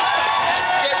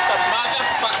 Step the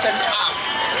motherfucking up.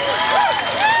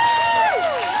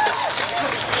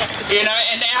 You know,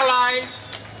 and allies,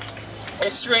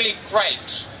 it's really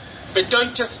great. But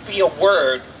don't just be a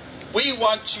word. We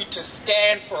want you to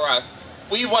stand for us.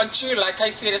 We want you, like I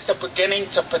said at the beginning,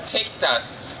 to protect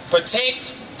us.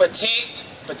 Protect.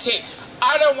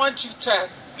 I don't want you to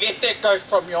let that go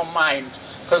from your mind.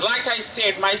 Because like I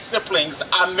said, my siblings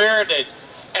are murdered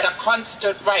at a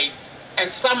constant rate. And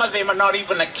some of them are not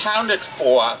even accounted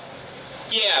for.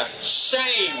 Yeah,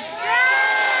 shame.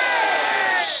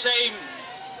 Shame.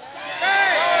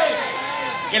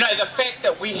 You know, the fact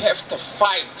that we have to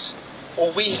fight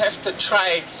or we have to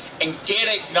try and get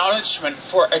acknowledgement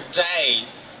for a day.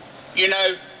 You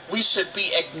know, we should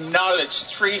be acknowledged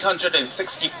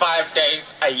 365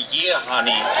 days a year,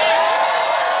 honey.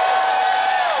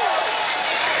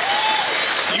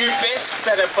 You best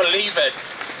better believe it.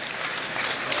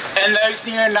 And those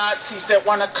neo-Nazis that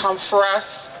want to come for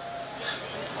us,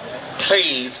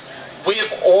 please,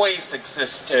 we've always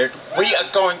existed. We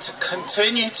are going to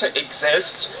continue to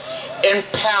exist in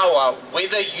power,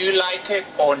 whether you like it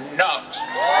or not.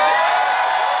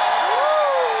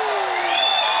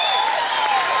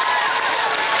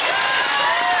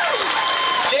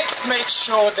 Let's make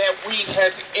sure that we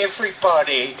have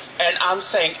everybody, and I'm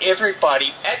saying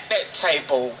everybody, at that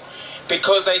table,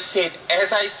 because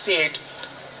as I said,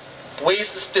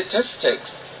 where's the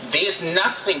statistics? There's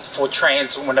nothing for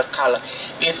trans women of colour.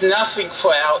 There's nothing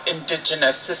for our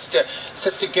Indigenous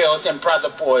sister girls and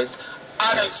brother boys.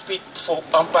 I don't speak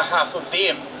on behalf of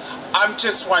them. I'm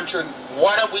just wondering,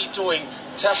 what are we doing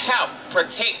to help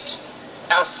protect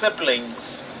our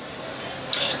siblings?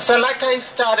 So like I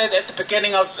started at the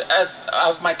beginning of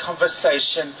my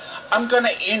conversation, I'm going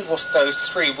to end with those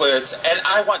 3 words, and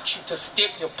I want you to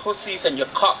step your pussies and your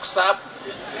cocks up,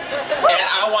 and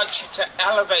I want you to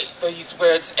elevate these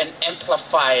words and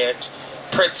amplify it.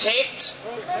 Protect,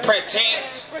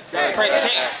 protect,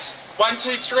 protect. 1, 2,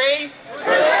 3.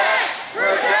 Protect,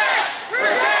 protect,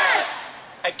 protect.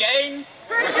 Again.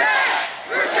 Protect,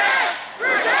 protect,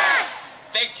 protect.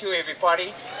 Thank you, everybody.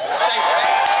 Stay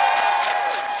safe.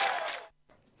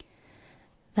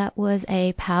 That was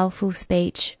a powerful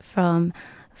speech from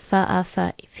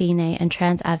Fa'afafine and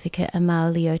trans advocate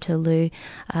Amal Leota Lu,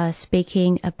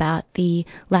 speaking about the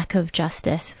lack of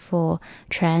justice for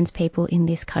trans people in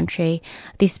this country.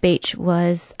 This speech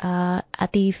was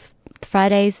at the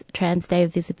Friday's Trans Day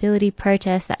of Visibility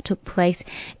protest that took place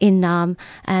in Naarm,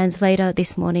 and later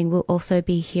this morning we'll also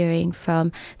be hearing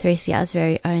from 3CR's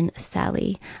very own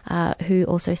Sally, who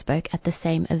also spoke at the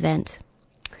same event.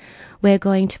 We're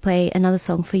going to play another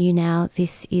song for you now.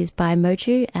 This is by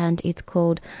Moju and it's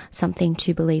called Something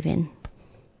to Believe In.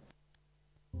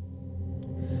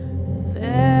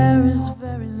 There is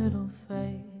very little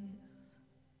faith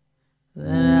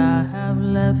that I have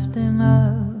left in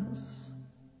us,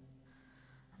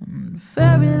 and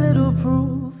very little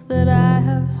proof that I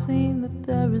have seen that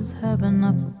there is heaven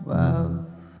up above.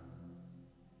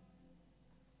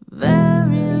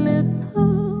 Very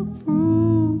little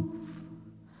proof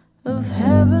of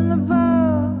heaven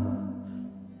above.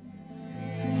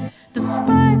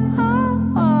 Despite our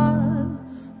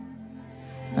odds,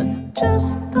 I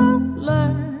just don't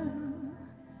learn.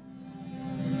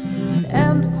 An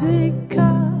empty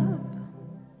cup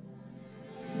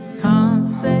can't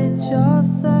sate your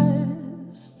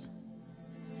thirst.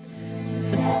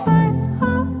 Despite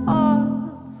our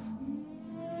odds,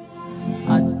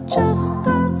 I just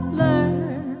don't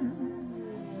learn.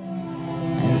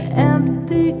 An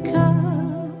empty cup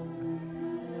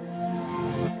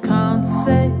can't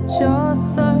sate your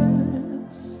thirst.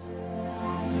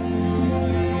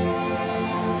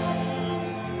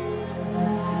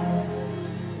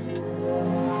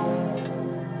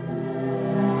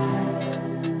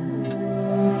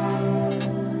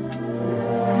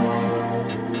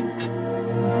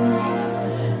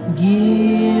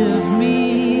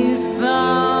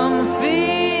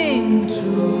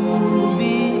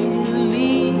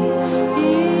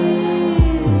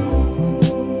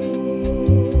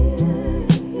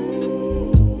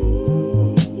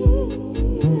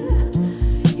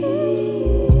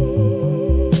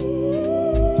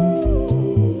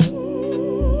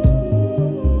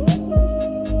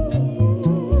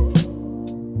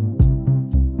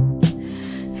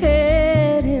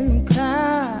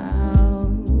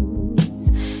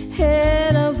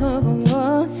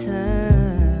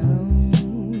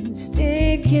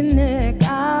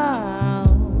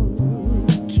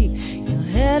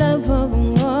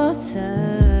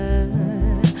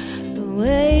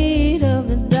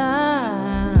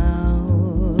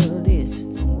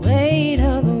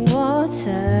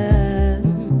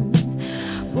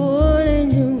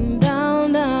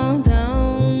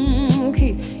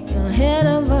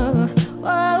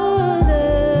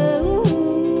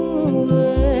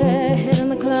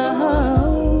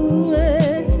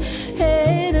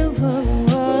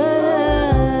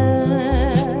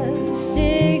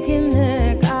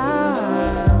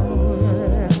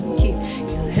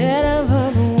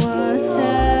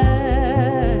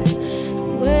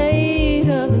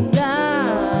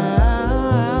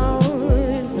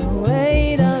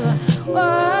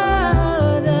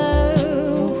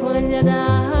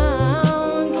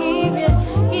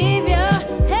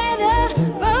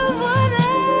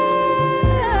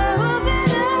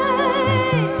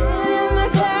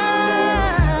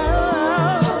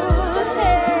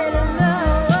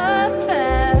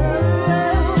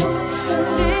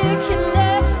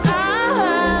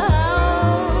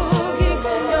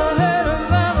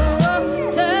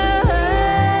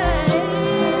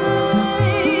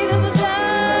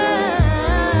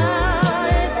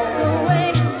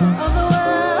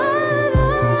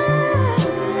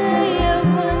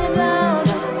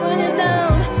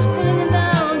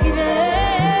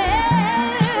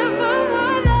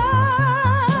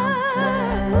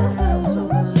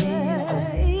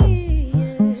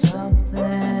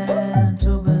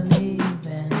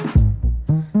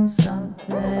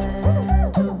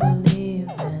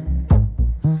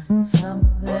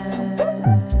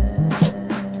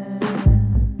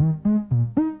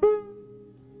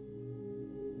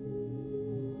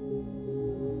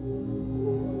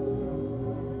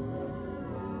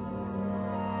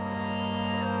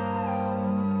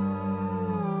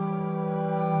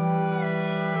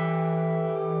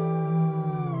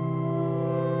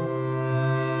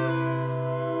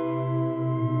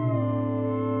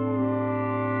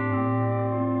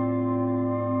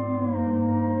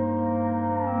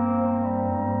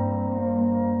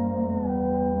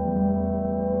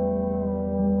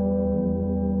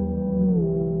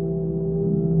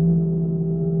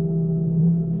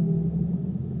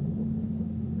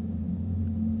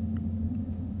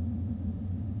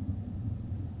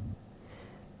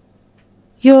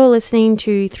 You're listening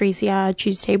to 3CR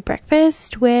Tuesday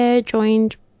Breakfast. We're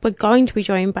going to be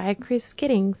joined by Chris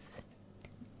Giddings.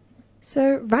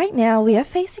 So right now we are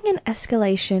facing an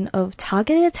escalation of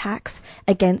targeted attacks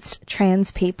against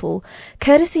trans people,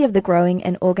 courtesy of the growing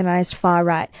and organised far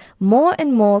right. More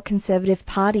and more conservative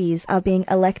parties are being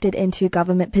elected into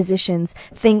government positions.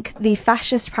 Think the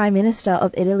fascist Prime Minister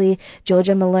of Italy,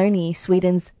 Giorgia Meloni.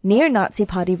 Sweden's neo-Nazi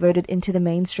party voted into the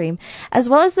mainstream, as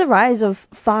well as the rise of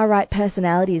far-right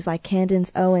personalities like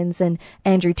Candace Owens and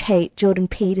Andrew Tate, Jordan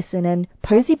Peterson and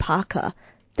Posey Parker.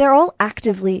 They're all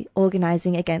actively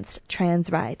organising against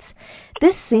trans rights.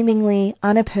 This seemingly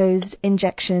unopposed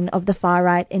injection of the far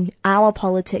right in our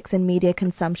politics and media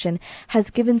consumption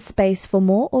has given space for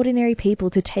more ordinary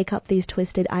people to take up these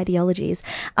twisted ideologies.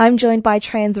 I'm joined by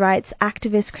trans rights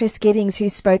activist Chris Giddings, who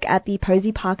spoke at the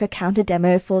Posey Parker counter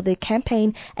demo for the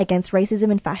campaign against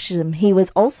racism and fascism. He was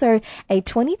also a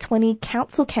 2020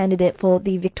 council candidate for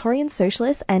the Victorian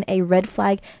Socialists and a Red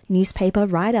Flag newspaper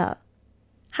writer.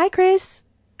 Hi, Chris.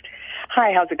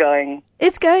 Hi, how's it going?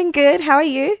 It's going good. How are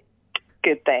you?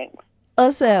 Good, thanks.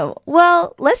 Awesome.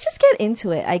 Well, let's just get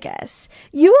into it, I guess.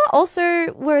 You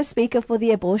were a speaker for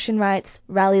the abortion rights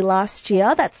rally last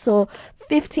year that saw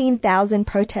 15,000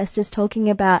 protesters talking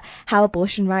about how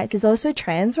abortion rights is also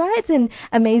trans rights and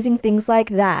amazing things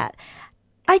like that.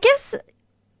 I guess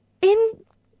in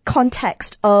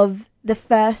context of the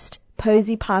first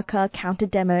Posey Parker counter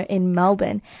demo in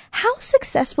Melbourne, how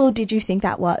successful did you think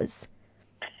that was?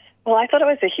 Well, I thought it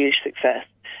was a huge success.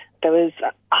 There was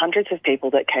hundreds of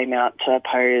people that came out to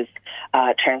oppose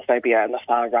transphobia and the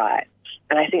far right.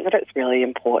 And I think that it's really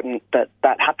important that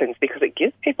that happens because it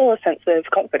gives people a sense of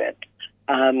confidence.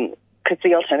 Because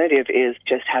the alternative is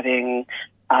just having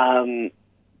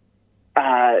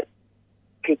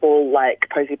people like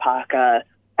Posey Parker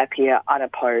appear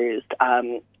unopposed,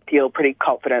 feel pretty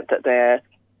confident that their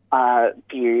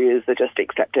views are just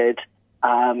accepted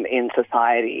in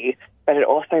society. But it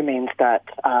also means that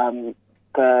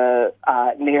the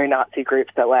neo-Nazi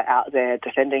groups that were out there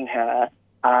defending her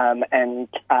and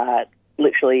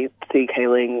literally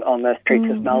sea-kailing on the streets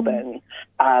of Melbourne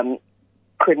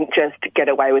couldn't just get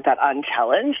away with that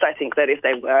unchallenged. I think that if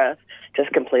they were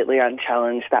just completely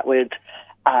unchallenged, that would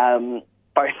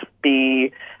both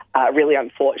be really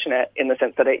unfortunate in the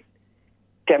sense that it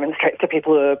demonstrates to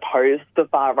people who oppose the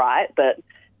far right that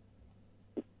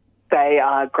they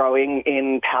are growing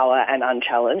in power and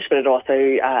unchallenged, but it also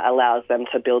allows them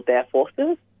to build their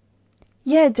forces.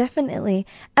 Yeah, definitely.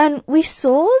 And we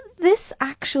saw this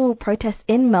actual protest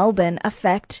in Melbourne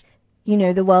affect,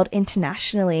 the world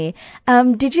internationally.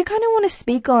 Did you kind of want to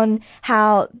speak on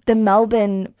how the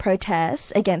Melbourne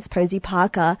protest against Posey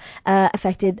Parker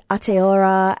affected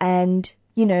Aotearoa and,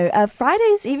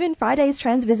 Friday's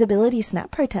Trans Visibility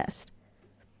Snap protest?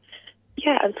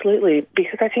 Yeah, absolutely.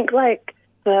 Because I think,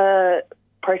 the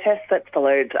protests that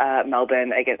followed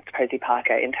Melbourne against Posey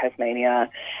Parker in Tasmania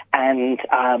and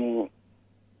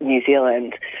New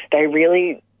Zealand, they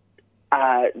really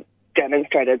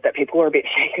demonstrated that people were a bit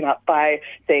shaken up by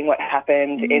seeing what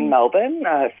happened in Melbourne,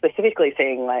 specifically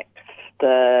seeing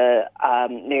the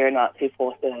neo-Nazi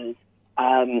forces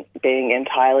being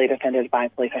entirely defended by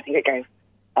police. I think it gave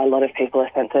a lot of people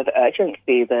a sense of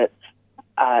urgency that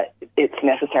it's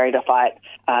necessary to fight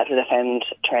to defend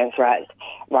trans rights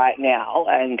right now,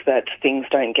 and that things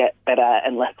don't get better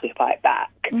unless we fight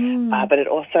back. But it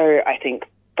also, I think,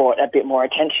 brought a bit more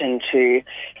attention to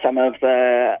some of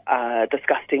the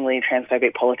disgustingly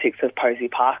transphobic politics of Posey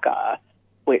Parker,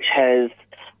 which has,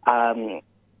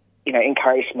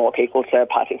 encouraged more people to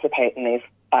participate in these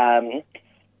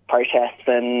protests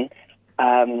and,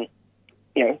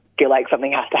 feel like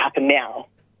something has to happen now.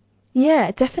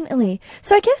 Yeah, definitely.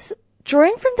 So I guess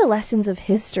drawing from the lessons of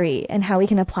history and how we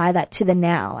can apply that to the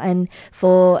now, and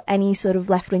for any sort of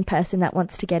left-wing person that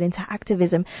wants to get into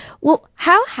activism, well,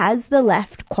 how has the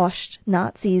left quashed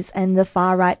Nazis and the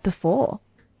far right before?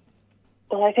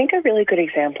 Well, I think a really good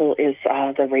example is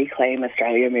the Reclaim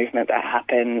Australia movement that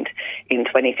happened in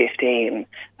 2015.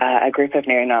 A group of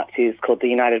neo-Nazis called the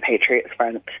United Patriots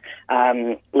Front,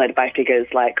 led by figures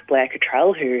like Blair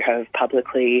Cottrell, who have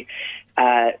publicly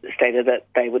stated that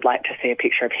they would like to see a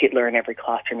picture of Hitler in every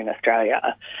classroom in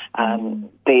Australia.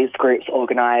 These groups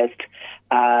organised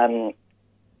anti-Muslim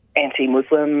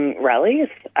rallies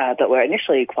that were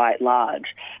initially quite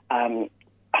large,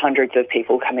 hundreds of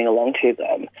people coming along to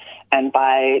them. And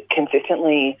by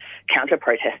consistently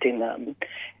counter-protesting them,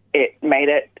 it made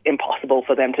it impossible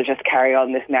for them to just carry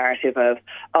on this narrative of,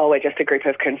 we're just a group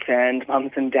of concerned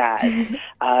mums and dads.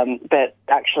 But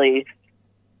actually,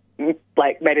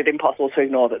 made it impossible to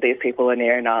ignore that these people are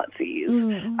neo-Nazis.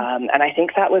 And I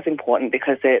think that was important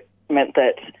because it meant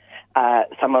that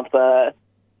some of the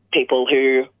people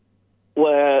who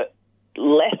were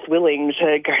less willing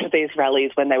to go to these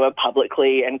rallies when they were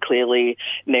publicly and clearly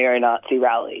neo-Nazi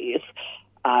rallies,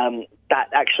 that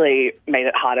actually made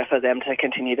it harder for them to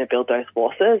continue to build those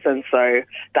forces. And so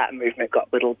that movement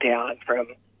got whittled down from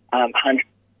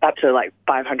up to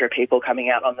 500 people coming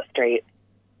out on the street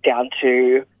down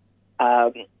to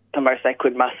the most they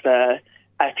could muster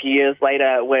a few years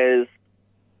later was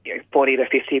 40 to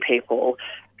 50 people.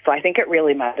 So I think it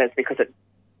really matters because it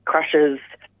crushes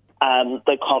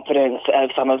the confidence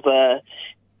of some of the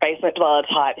basement dweller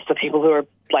types, the people who are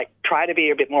try to be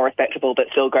a bit more respectable but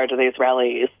still go to these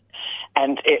rallies.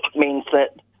 And it means that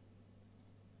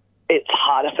it's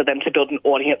harder for them to build an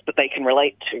audience that they can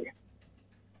relate to.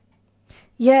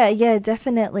 Yeah,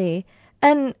 definitely.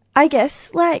 And I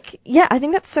guess, I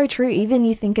think that's so true. Even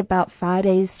you think about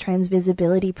Friday's trans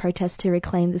visibility protest to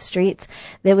reclaim the streets,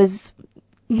 there was,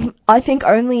 I think,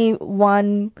 only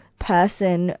one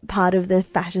person part of the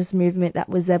fascist movement that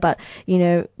was there, but,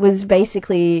 was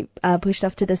basically pushed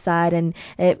off to the side. And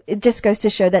it just goes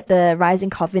to show that the rising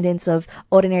confidence of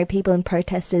ordinary people and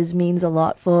protesters means a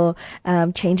lot for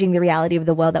changing the reality of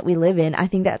the world that we live in. I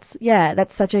think that's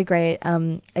such a great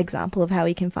example of how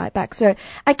we can fight back. So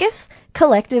I guess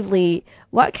collectively,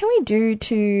 what can we do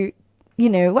to,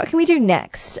 what can we do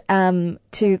next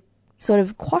to sort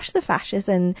of quash the fascists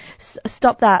and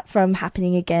stop that from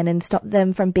happening again and stop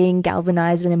them from being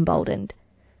galvanized and emboldened?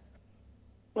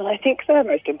 Well, I think the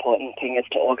most important thing is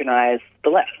to organise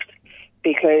the left,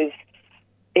 because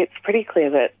it's pretty clear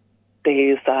that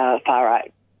these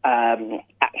far-right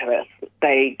activists,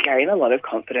 they gain a lot of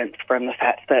confidence from the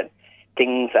fact that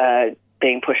things are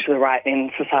being pushed to the right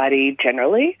in society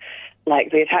generally.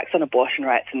 Like the attacks on abortion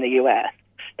rights in the US,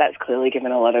 that's clearly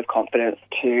given a lot of confidence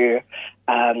to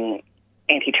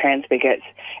anti-trans bigots,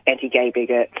 anti-gay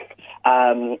bigots,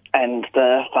 and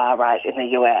the far right in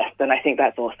the US. And I think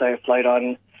that's also flowed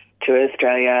on to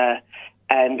Australia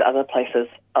and other places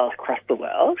across the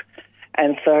world.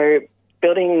 And so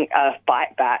building a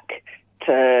fight back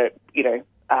to,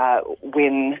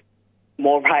 win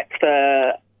more rights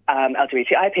for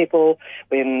LGBTI people,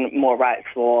 win more rights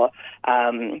for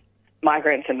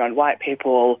migrants and non-white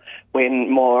people, win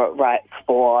more rights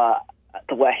for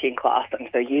the working class and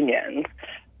for unions,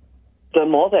 the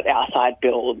more that our side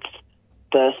builds,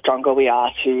 the stronger we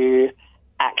are to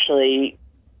actually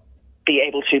be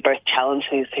able to both challenge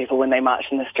these people when they march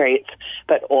in the streets,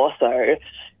 but also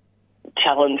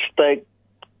challenge the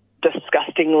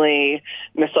disgustingly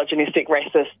misogynistic,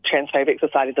 racist, transphobic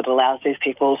society that allows these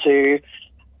people to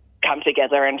come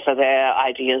together and for their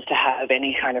ideas to have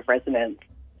any kind of resonance.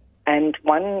 And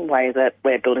one way that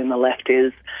we're building the left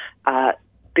is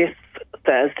this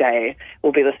Thursday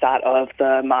will be the start of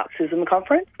the Marxism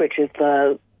Conference, which is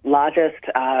the largest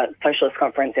socialist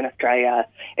conference in Australia.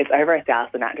 It's over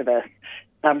 1,000 activists,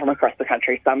 some from across the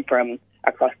country, some from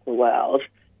across the world,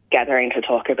 gathering to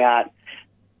talk about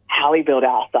how we build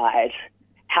our side,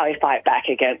 how we fight back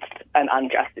against an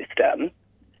unjust system,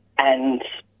 and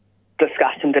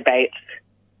discuss and debate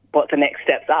what the next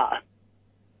steps are.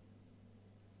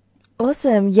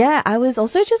 Awesome. Yeah, I was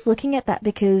also just looking at that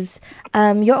because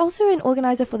you're also an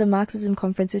organizer for the Marxism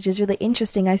Conference, which is really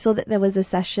interesting. I saw that there was a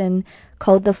session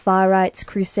called The Far Right's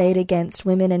Crusade Against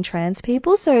Women and Trans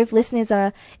People. So if listeners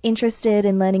are interested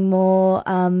in learning more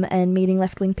and meeting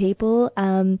left-wing people,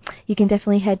 you can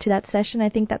definitely head to that session. I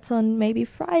think that's on maybe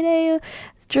Friday or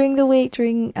during the week,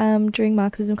 during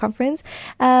Marxism Conference.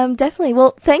 Definitely.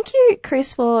 Well, thank you,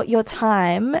 Chris, for your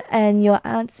time and your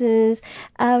answers.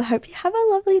 Hope you have a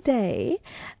lovely day.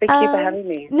 Thank you for having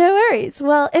me. No worries.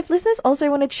 Well, if listeners also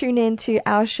want to tune in to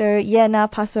our show, Yeah Na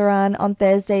Pasaran, on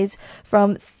Thursdays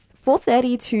from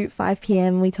 4:30 to 5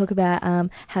 p.m, we talk about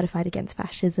how to fight against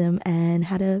fascism and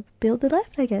how to build the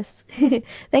left, I guess.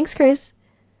 Thanks, Chris.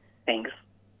 Thanks.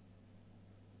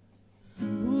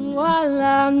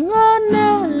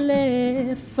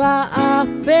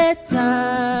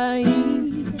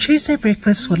 Tuesday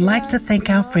Breakfast would like to thank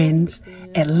our friends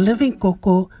at Living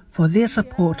Coco for their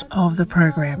support of the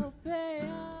program.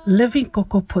 Living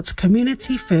Coco puts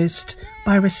community first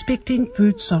by respecting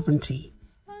food sovereignty.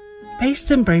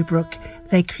 Based in Braybrook,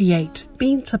 they create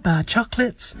bean-to-bar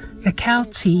chocolates, cacao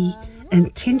tea,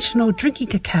 intentional drinking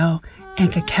cacao,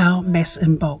 and cacao mass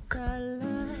in bulk.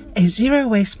 A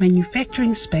zero-waste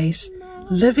manufacturing space,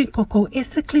 Living Coco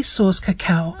ethically sourced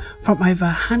cacao from over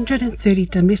 130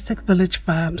 domestic village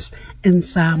farms in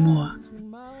Samoa.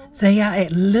 They are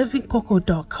at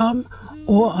livingcoco.com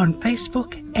or on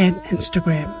Facebook and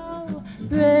Instagram.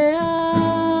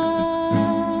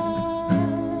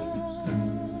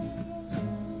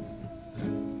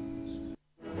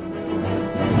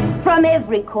 From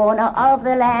every corner of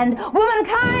the land,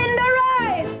 womankind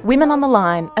arise! Women on the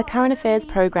Line, a current affairs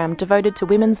program devoted to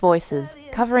women's voices,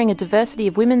 covering a diversity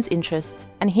of women's interests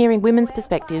and hearing women's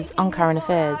perspectives on current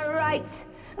affairs. Rights,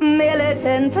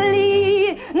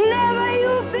 militantly, never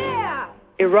you fear!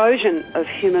 Erosion of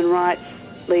human rights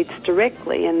leads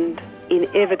directly and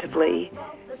inevitably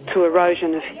to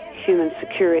erosion of human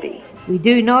security. We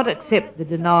do not accept the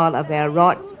denial of our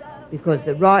rights because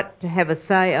the right to have a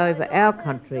say over our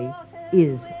country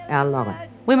is our life.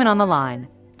 Women on the Line.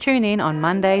 Tune in on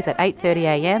Mondays at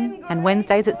 8:30am and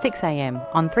Wednesdays at 6am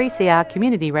on 3CR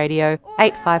Community Radio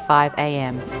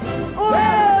 855am.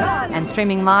 And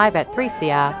streaming live at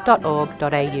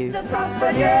 3cr.org.au.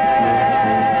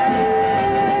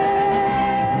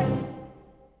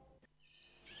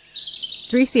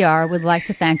 3CR would like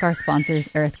to thank our sponsors,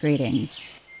 Earth Greetings.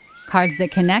 Cards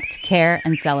that connect, care,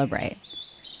 and celebrate.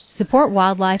 Support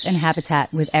wildlife and habitat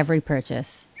with every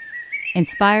purchase.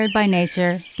 Inspired by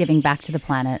nature, giving back to the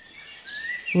planet.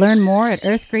 Learn more at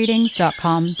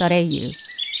earthgreetings.com.au.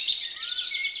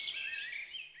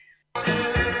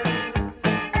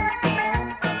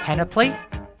 Panoply,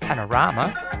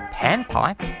 panorama,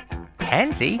 panpipe,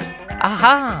 pansy,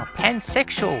 aha,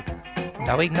 pansexual,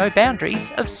 knowing no boundaries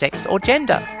of sex or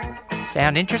gender.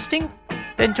 Sound interesting?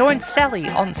 Then join Sally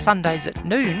on Sundays at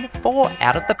noon for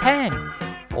Out of the Pan.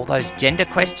 All those gender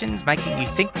questions making you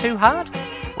think too hard?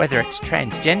 Whether it's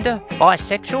transgender,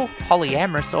 bisexual,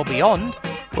 polyamorous or beyond,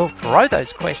 we'll throw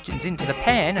those questions into the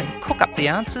pan and cook up the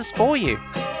answers for you.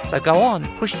 So go on,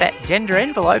 push that gender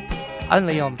envelope,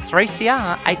 only on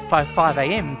 3CR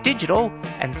 855am digital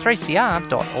and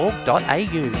 3cr.org.au.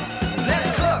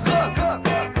 Let's cook.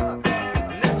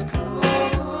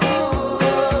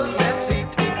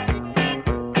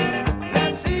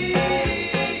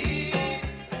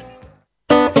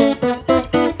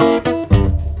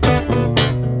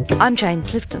 I'm Jane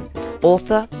Clifton,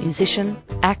 author, musician,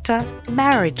 actor,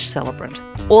 marriage celebrant,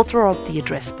 author of The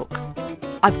Address Book.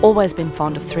 I've always been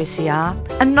fond of 3CR,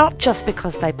 and not just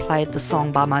because they played the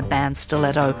song by my band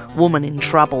Stiletto, Woman in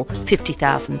Trouble,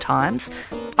 50,000 times.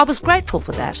 I was grateful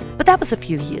for that, but that was a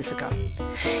few years ago.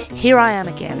 Here I am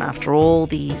again after all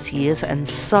these years, and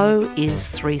so is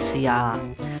 3CR,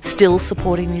 still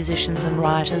supporting musicians and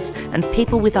writers and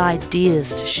people with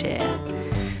ideas to share.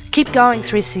 Keep going,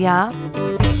 3CR.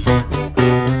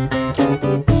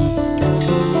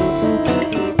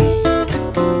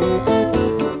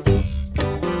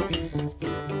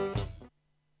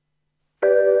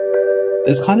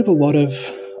 There's kind of a lot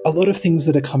of things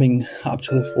that are coming up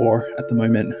to the fore at the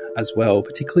moment as well,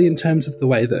 particularly in terms of the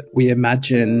way that we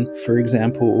imagine, for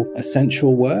example,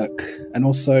 essential work and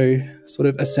also sort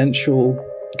of essential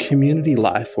community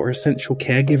life or essential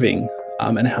caregiving.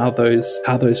 And how those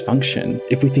function.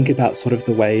 If we think about sort of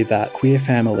the way that queer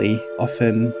family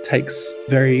often takes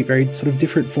very, very sort of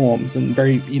different forms and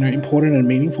very, important and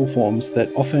meaningful forms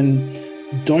that often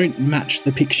don't match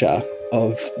the picture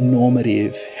of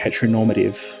normative,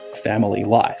 heteronormative family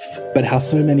life, but how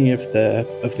so many of the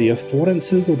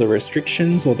affordances or the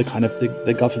restrictions or the kind of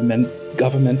the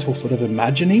governmental sort of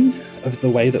imagining of the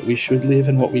way that we should live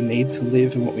and what we need to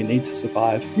live and what we need to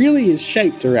survive really is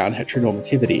shaped around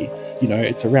heteronormativity.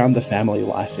 It's around the family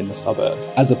life in the suburb,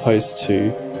 as opposed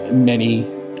to many,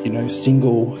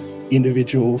 single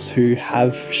individuals who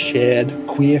have shared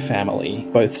queer family,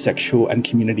 both sexual and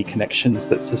community connections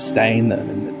that sustain them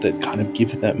and that kind of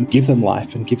give them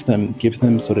life and give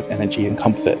them sort of energy and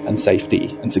comfort and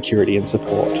safety and security and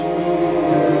support.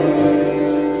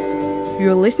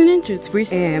 You're listening to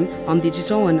 3am on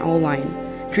digital and online.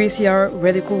 3CR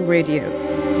Radical Radio.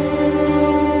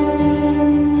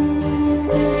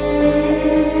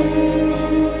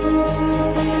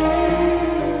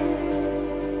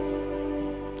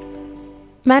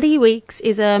 Maddie Weeks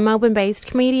is a Melbourne-based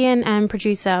comedian and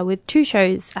producer with 2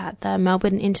 shows at the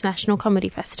Melbourne International Comedy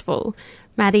Festival.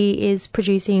 Maddie is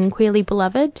producing Queerly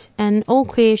Beloved, an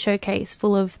all-queer showcase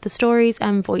full of the stories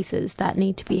and voices that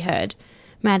need to be heard.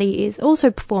 Maddie is also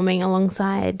performing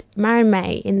alongside Maren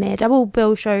May in their double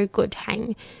bill show Good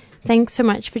Hang. Thanks so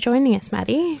much for joining us,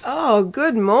 Maddie. Oh,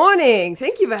 good morning.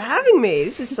 Thank you for having me.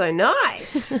 This is so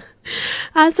nice.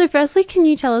 So firstly, can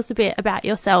you tell us a bit about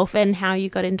yourself and how you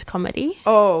got into comedy?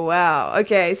 Oh, wow.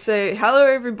 Okay, so hello,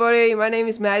 everybody. My name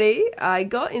is Maddie. I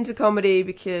got into comedy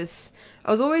because I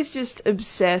was always just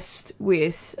obsessed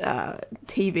with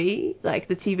TV, like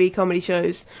the TV comedy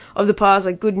shows of the past,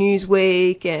 like Good News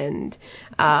Week, and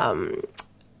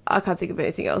I can't think of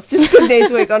anything else. Just Good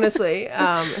News Week, honestly.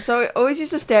 So I always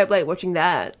used to stay up late watching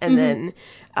that. And then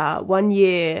 1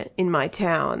 year in my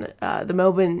town, the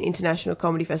Melbourne International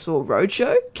Comedy Festival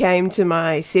Roadshow came to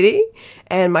my city,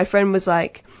 and my friend was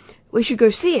like, we should go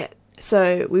see it.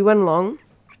 So we went along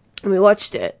and we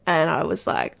watched it, and I was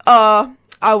like, oh,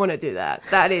 I want to do that.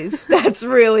 That's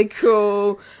really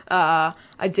cool. I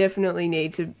definitely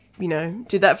need to,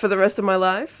 do that for the rest of my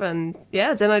life. And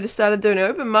yeah, then I just started doing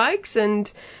open mics,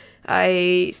 and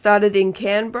I started in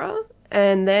Canberra,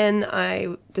 and then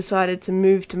I decided to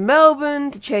move to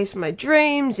Melbourne to chase my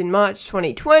dreams in March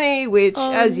 2020, which,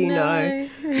 as you know,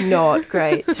 not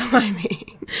great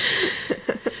timing.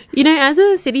 As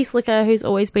a city slicker who's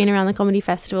always been around the comedy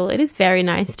festival, it is very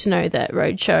nice to know that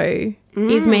Roadshow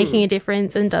is making a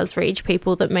difference and does reach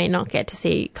people that may not get to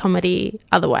see comedy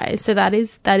otherwise. So that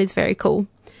is very cool.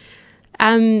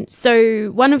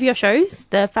 So one of your shows,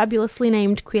 the fabulously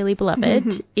named Queerly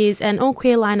Beloved, is an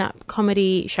all-queer lineup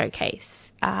comedy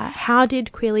showcase. How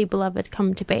did Queerly Beloved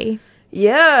come to be?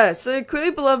 Yeah, so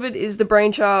Queerly Beloved is the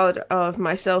brainchild of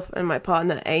myself and my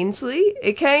partner Ainsley.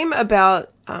 It came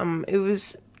about, it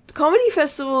was Comedy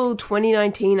Festival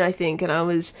 2019, I think, and I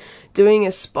was doing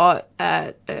a spot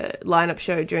at a lineup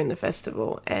show during the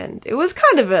festival, and it was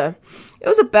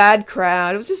a bad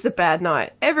crowd. It was just a bad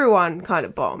night. Everyone kind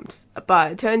of bombed,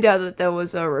 but it turned out that there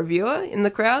was a reviewer in the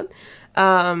crowd,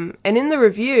 and in the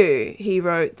review he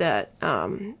wrote that,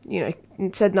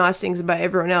 said nice things about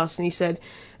everyone else, and he said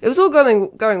it was all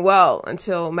going well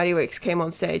until Maddie Weeks came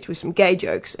on stage with some gay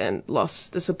jokes and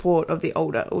lost the support of the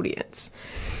older audience.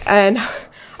 And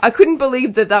I couldn't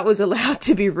believe that was allowed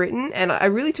to be written, and I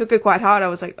really took it quite hard. I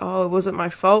was like, oh, it wasn't my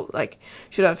fault. Like,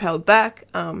 should I have held back?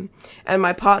 And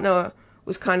my partner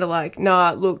was kind of like,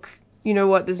 nah, look, you know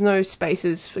what? There's no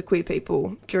spaces for queer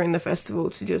people during the festival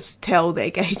to just tell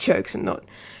their gay jokes and not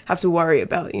have to worry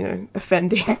about,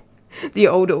 offending the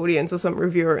older audience or some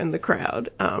reviewer in the crowd.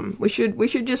 We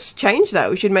should just change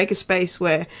that. We should make a space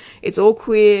where it's all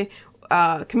queer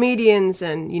comedians,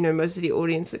 and most of the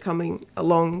audience are coming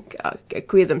along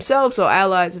queer themselves or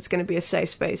allies. It's going to be a safe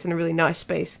space and a really nice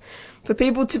space for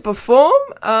people to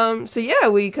perform. So yeah,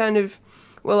 we kind of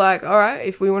were like, all right,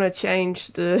 if we want to change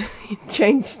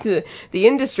the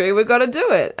industry, we've got to do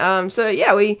it. So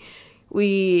yeah,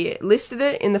 we listed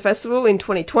it in the festival in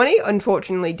 2020.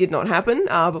 Unfortunately, did not happen,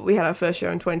 but we had our first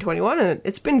show in 2021, and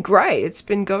it's been great. It's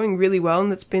been going really well,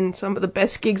 and it's been some of the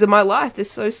best gigs of my life. They're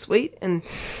so sweet, and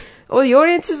all the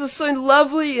audiences are so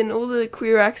lovely, and all the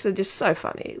queer acts are just so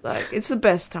funny. Like, it's the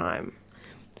best time.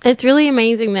 It's really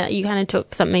amazing that you kind of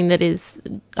took something that is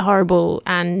horrible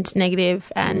and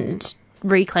negative and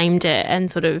reclaimed it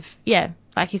and sort of,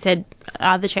 like you said,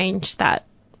 the change that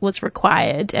was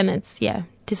required. And it's,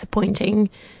 disappointing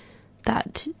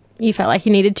that you felt like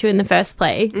you needed to in the first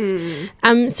place.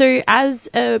 So as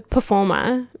a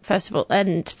performer, first of all,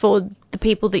 and for the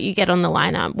people that you get on the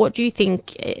lineup, what do you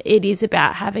think it is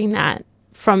about having that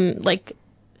from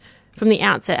the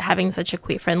outset, having such a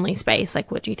queer-friendly space?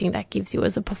 Like, what do you think that gives you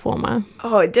as a performer?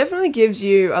 Oh, it definitely gives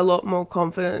you a lot more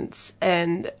confidence.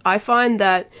 And I find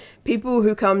that people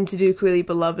who come to do Queerly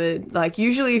Beloved, like,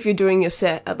 usually if you're doing your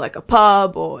set at, like, a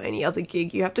pub or any other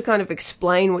gig, you have to kind of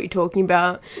explain what you're talking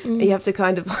about. You have to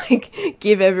kind of, like,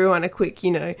 give everyone a quick,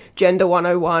 gender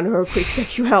 101 or a quick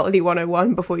sexuality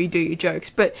 101 before you do your jokes.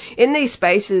 But in these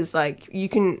spaces, like, you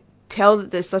can tell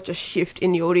that there's such a shift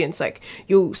in the audience. Like,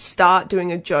 you'll start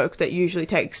doing a joke that usually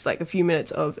takes like a few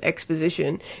minutes of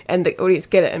exposition, and the audience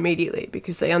get it immediately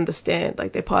because they understand,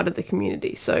 like, they're part of the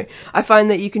community. So I find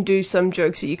that you can do some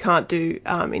jokes that you can't do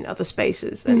in other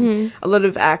spaces, and a lot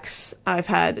of acts I've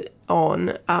had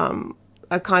on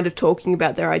are kind of talking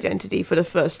about their identity for the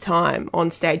first time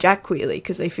on stage at Queerly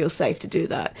because they feel safe to do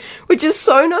that, which is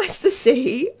so nice to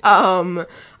see.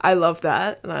 I love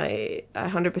that, and I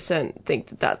 100% think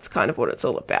that that's kind of what it's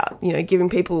all about, giving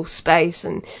people space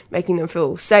and making them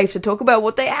feel safe to talk about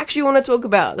what they actually want to talk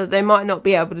about that they might not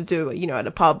be able to do, at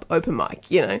a pub open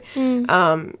mic,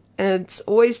 and it's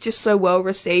always just so well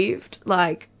received.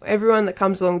 Like, everyone that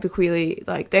comes along to Queerly,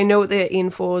 like, they know what they're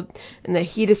in for, and they're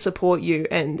here to support you,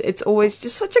 and it's always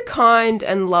just such a kind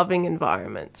and loving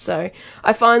environment. So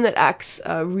I find that acts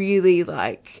are really,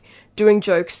 like, doing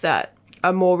jokes that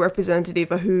are more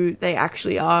representative of who they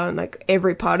actually are and, like,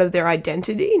 every part of their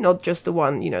identity, not just the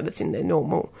one, that's in their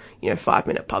normal,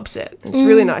 5-minute pub set. It's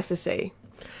really nice to see.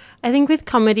 I think with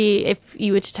comedy, if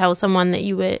you were to tell someone that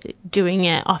you were doing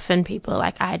it, often people are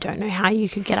like, I don't know how you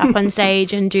could get up on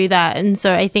stage and do that. And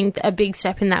so I think a big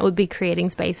step in that would be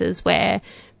creating spaces where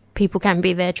people can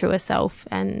be their truer self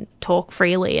and talk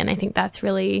freely. And I think that's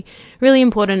really, really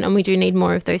important. And we do need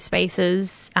more of those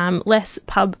spaces. Less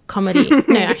pub comedy.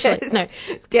 No, actually, no.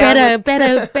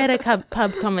 Better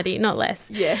pub comedy, not less.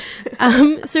 Yeah.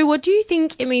 So what do you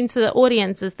think it means for the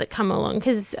audiences that come along?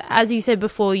 Because as you said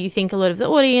before, you think a lot of the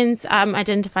audience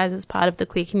identifies as part of the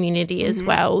queer community as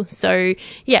well. So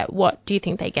yeah, what do you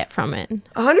think they get from it?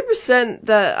 100%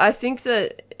 that I think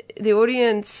that the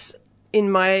audience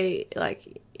in my,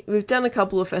 like, we've done a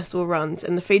couple of festival runs,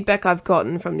 and the feedback I've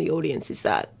gotten from the audience is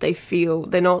that they feel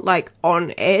they're not, like,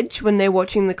 on edge when they're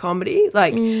watching the comedy.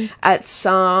 Like, at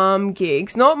some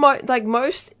gigs, not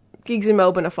most gigs in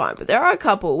Melbourne are fine, but there are a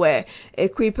couple where a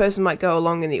queer person might go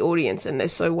along in the audience and they're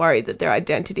so worried that their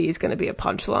identity is going to be a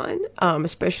punchline,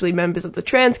 especially members of the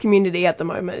trans community at the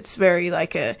moment. It's very,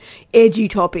 like, a edgy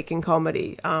topic in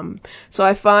comedy. So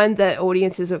I find that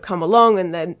audiences have come along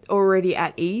and they're already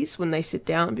at ease when they sit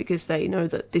down, because they know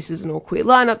that this is an all queer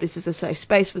lineup, this is a safe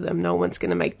space for them, no one's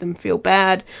going to make them feel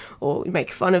bad or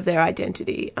make fun of their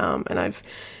identity. And I've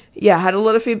had a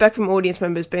lot of feedback from audience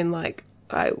members being like,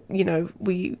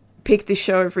 we pick this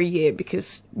show every year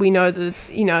because we know that,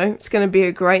 it's going to be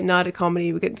a great night of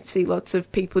comedy. We get to see lots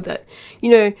of people that,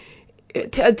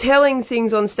 telling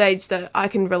things on stage that I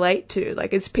can relate to.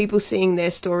 Like, it's people seeing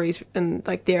their stories and,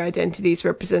 like, their identities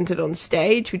represented on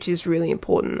stage, which is really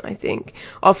important, I think.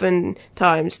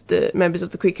 Oftentimes, the members of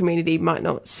the queer community might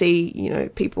not see,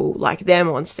 people like them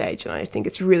on stage, and I think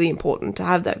it's really important to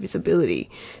have that visibility.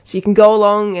 So you can go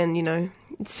along and,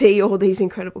 see all these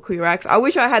incredible queer acts. I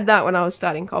wish I had that when I was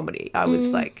starting comedy. I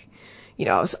was like,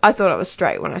 I thought I was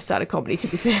straight when I started comedy, to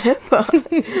be fair, but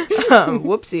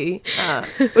whoopsie.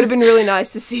 Would have been really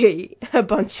nice to see a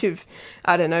bunch of,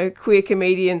 I don't know, queer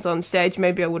comedians on stage.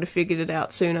 Maybe I would have figured it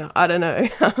out sooner. I don't know.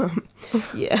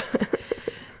 Yeah.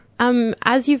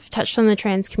 As you've touched on the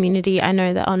trans community, I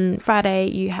know that on Friday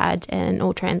you had an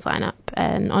all-trans lineup,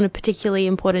 and on a particularly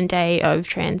important day of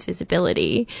trans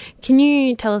visibility. Can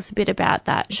you tell us a bit about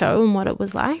that show and what it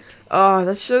was like? Oh,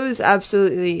 that show is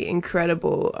absolutely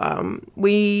incredible.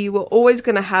 We were always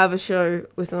going to have a show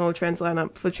with an all-trans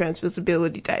lineup for Trans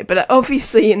Visibility Day, but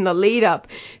obviously in the lead-up,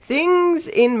 things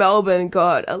in Melbourne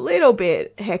got a little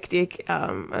bit hectic,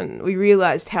 and we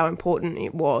realised how important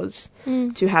it was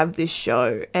to have this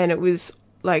show. And it was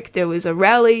like there was a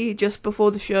rally just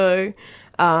before the show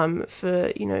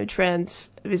for, Trans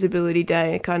Visibility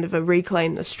Day, kind of a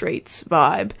Reclaim the Streets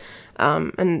vibe.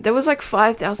 And there was like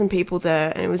 5,000 people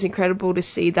there, and it was incredible to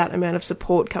see that amount of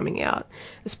support coming out,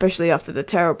 especially after the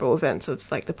terrible events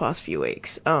of like the past few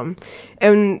weeks.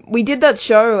 And we did that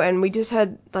show, and we just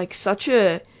had like such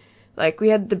a, like,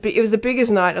 it was the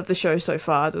biggest night of the show so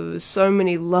far. There was so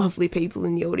many lovely people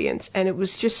in the audience, and it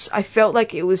was just, I felt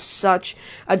like it was such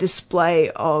a display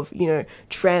of,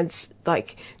 trans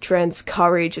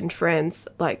courage and trans,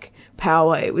 like,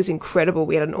 power. It was incredible.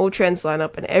 We had an all-trans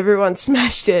lineup, and everyone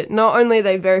smashed it. Not only are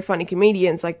they very funny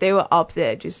comedians, like, they were up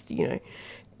there just,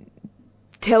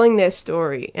 telling their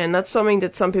story, and that's something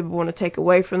that some people want to take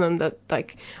away from them. That,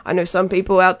 like, I know some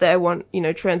people out there want,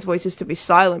 trans voices to be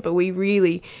silent, but we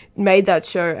really made that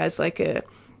show as like a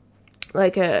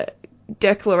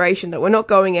declaration that we're not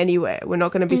going anywhere. We're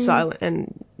not going to be silent,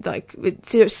 and like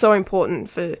it's so important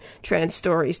for trans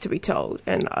stories to be told,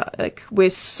 and like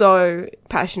we're so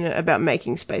passionate about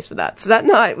making space for that. So that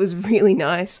night was really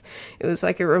nice. It was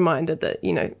like a reminder that,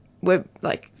 we're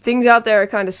like, things out there are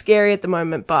kind of scary at the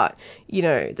moment, but,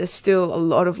 there's still a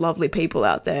lot of lovely people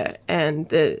out there, and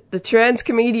the trans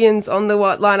comedians on the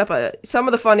lineup are some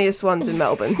of the funniest ones in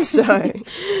Melbourne. So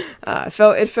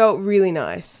it felt really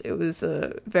nice. It was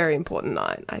a very important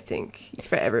night, I think,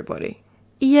 for everybody.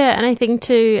 Yeah, and I think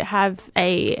to have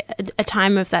a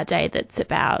time of that day that's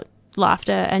about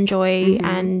laughter and joy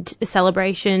and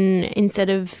celebration,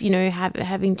 instead of,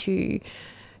 having to,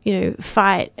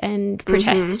 fight and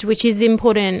protest, which is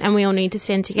important, and we all need to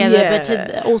stand together, but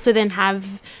to also then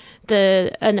have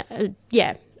a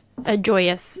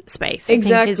joyous space, I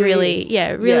think is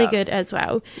really good as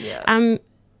well. Yeah.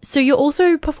 So you're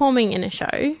also performing in a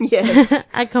show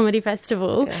at Comedy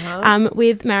Festival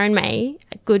with Marin May,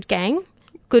 Good Hang.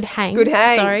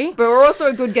 Sorry. But we're also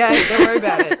a good gang. Don't worry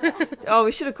about it. Oh,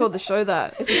 we should have called the show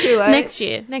that. Is it too late? Next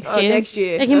year. Next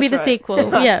year. It can be the sequel.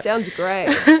 Yeah. Sounds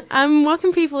great. What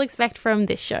can people expect from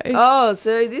this show? Oh,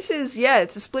 so this is,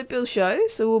 it's a split bill show.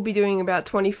 So we'll be doing about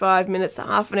 25 minutes to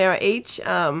half an hour each.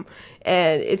 And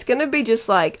it's going to be just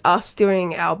like us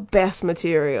doing our best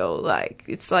material. Like,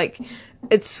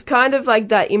 it's kind of like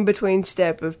that in-between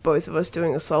step of both of us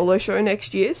doing a solo show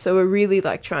next year. So we're really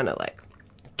like trying to like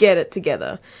get it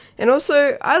together. And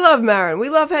also, I love Marin. We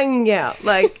love hanging out.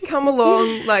 Like, come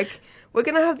along. Like, We're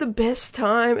going to have the best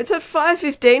time. It's at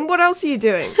 5:15. What else are you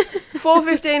doing?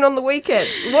 4:15 on the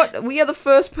weekends. We are the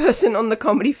first person on the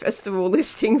Comedy Festival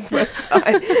listings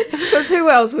website. Because who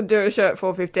else would do a show at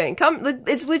 4:15? Come,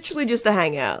 it's literally just a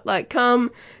hangout. Like,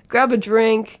 come, grab a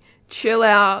drink, chill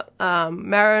out.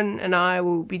 Marin and I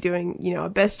will be doing, our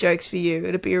best jokes for you.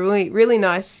 It'll be a really, really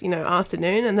nice,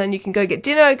 afternoon. And then you can go get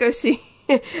dinner, go see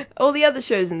all the other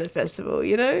shows in the festival,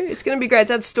 It's going to be great.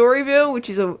 It's at Storyville, which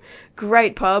is a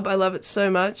great pub. I love it so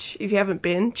much. If you haven't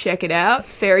been, check it out.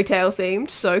 Fairy tale themed.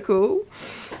 So cool.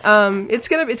 It's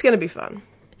going to be fun.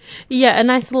 Yeah, a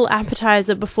nice little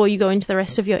appetizer before you go into the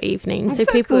rest of your evening. So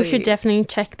people should definitely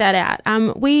check that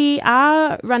out. We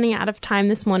are running out of time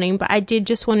this morning, but I did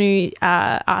just want to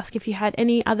ask if you had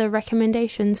any other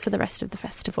recommendations for the rest of the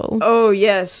festival. Oh,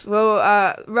 yes.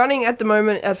 Well, running at the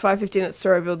moment at 5:15 at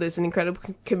Storyville, there's an incredible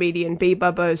comedian, B.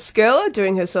 Bubbo Skirler,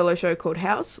 doing her solo show called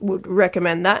House. Would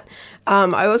recommend that.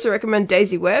 I also recommend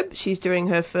Daisy Webb. She's doing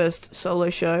her first solo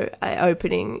show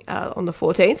opening on the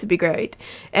 14th. It'd be great.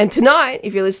 And tonight,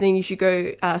 if you're listening, you should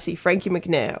go see Frankie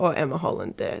McNair or Emma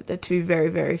Holland. They're two very,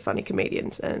 very funny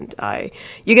comedians, and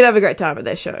you're going to have a great time at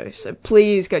their show. So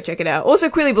please go check it out. Also,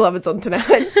 Queerly Beloved's on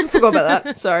tonight. Forgot about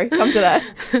that. Sorry. Come to that.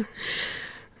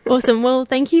 Awesome. Well,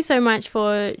 thank you so much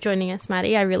for joining us,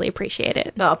 Maddie. I really appreciate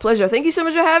it. Oh, pleasure. Thank you so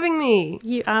much for having me.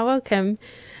 You are welcome.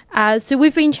 So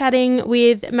we've been chatting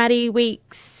with Maddie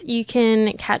Weeks. You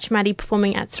can catch Maddie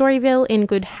performing at Storyville in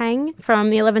Good Hang from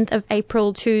the 11th of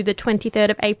April to the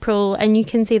 23rd of April, and you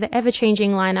can see the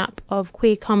ever-changing lineup of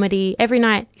queer comedy every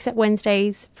night except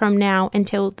Wednesdays from now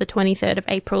until the 23rd of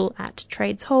April at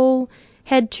Trades Hall.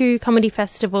 Head to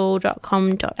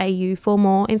comedyfestival.com.au for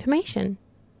more information.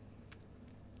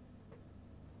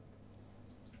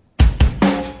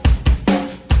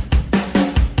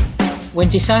 When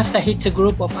disaster hits a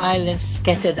group of islands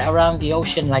scattered around the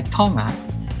ocean like Tonga,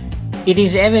 it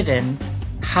is evident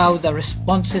how the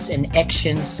responses and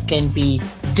actions can be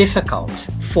difficult.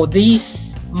 For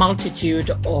these multitude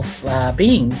of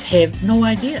beings have no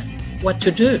idea what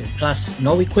to do, plus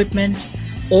no equipment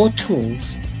or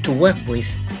tools to work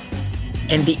with.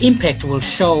 And the impact will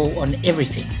show on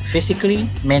everything, physically,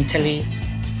 mentally,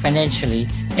 financially,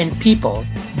 and people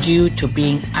due to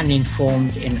being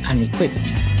uninformed and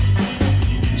unequipped.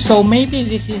 So maybe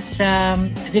this is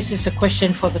a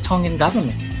question for the Tongan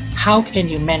government. How can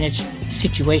you manage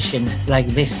situation like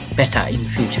this better in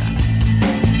future?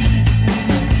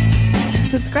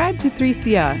 Subscribe to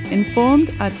 3CR,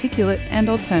 informed, articulate and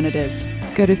alternative.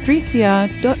 Go to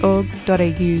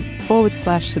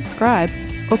 3cr.org.au/subscribe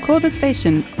or call the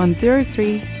station on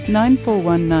 03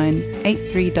 9419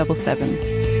 8377.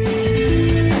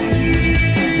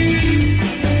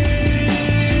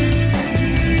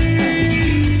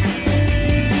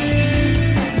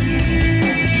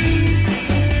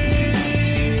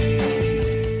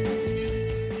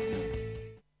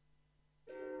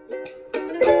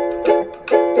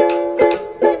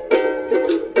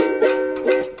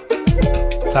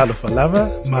 Talofa lava,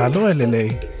 mahaloa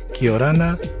lele, kia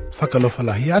orana, whakalofa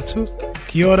lahi atu,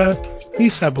 kia ora,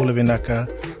 nisa bulavinaka,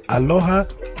 aloha,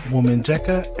 woman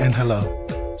jeka, and hello.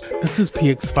 This is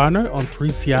PX Whānau on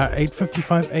 3CR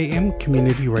 855 AM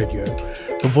Community Radio,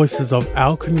 the voices of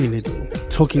our community,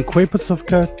 talking Koe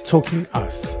Pasifika, talking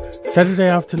us. Saturday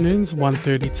afternoons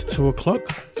 1:30 to 2 o'clock,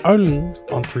 only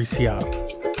on 3CR.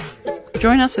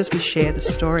 Join us as we share the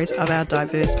stories of our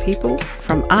diverse people,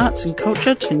 from arts and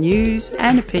culture to news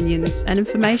and opinions and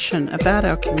information about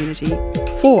our community,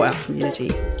 for our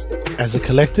community. As a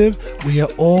collective, we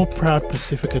are all proud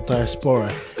Pacifica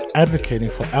diaspora, advocating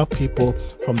for our people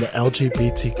from the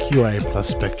LGBTQIA+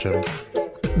 spectrum.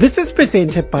 This is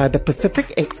presented by the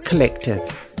Pacific X Collective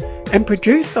and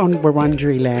produced on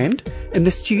Wurundjeri land in the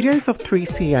studios of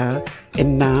 3CR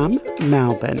in Naarm,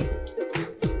 Melbourne.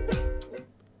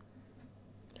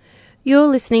 You're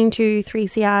listening to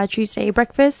 3CR Tuesday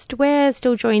Breakfast. We're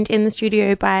still joined in the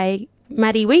studio by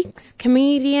Maddie Weeks,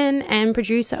 comedian and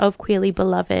producer of Queerly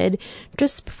Beloved.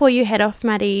 Just before you head off,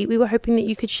 Maddie, we were hoping that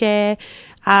you could share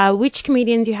which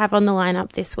comedians you have on the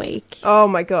lineup this week. Oh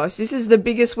my gosh, this is the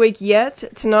biggest week yet.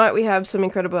 Tonight we have some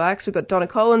incredible acts. We've got Donna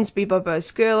Collins, B. Bubbo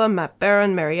Skirler, Matt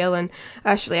Barron, Mary Ellen,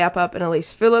 Ashley Appup and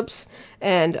Elise Phillips.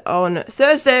 And on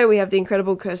Thursday we have the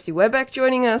incredible Kirsty Webeck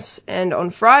joining us. And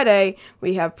on Friday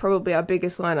we have probably our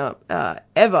biggest lineup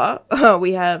ever.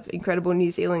 We have incredible New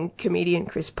Zealand comedian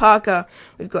Chris Parker.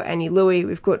 We've got Annie Louie,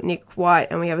 we've got Nick White,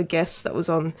 and we have a guest that was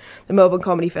on the Melbourne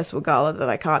Comedy Festival Gala that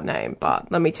I can't name,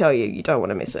 but let me tell you, you don't want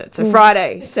to miss it. So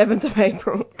Friday, 7th of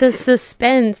April. The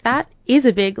suspense, that is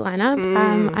a big lineup.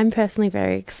 I'm personally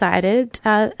very excited.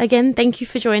 Again, thank you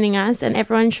for joining us, and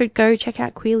everyone should go check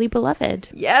out Queerly Beloved.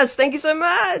 Yes, thank you so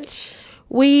much.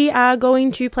 We are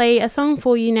going to play a song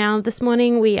for you now. This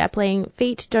morning we are playing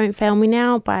Feet Don't Fail Me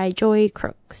Now by Joy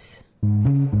Crooks.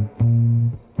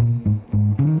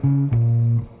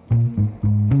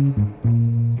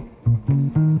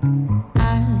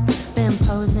 I've been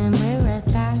posing with red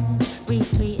skies,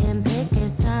 retweeting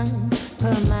picket signs,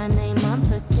 put my name on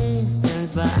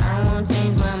petitions, but I won't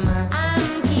change my mind.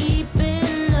 I'm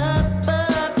keeping up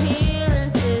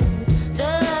appearances,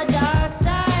 the dark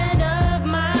side of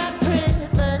my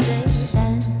privilege.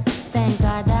 And thank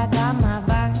God I got my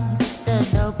vice, the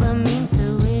dopamine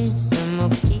tuition will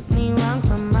keep me wrong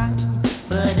from right.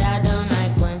 But I don't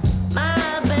like when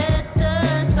my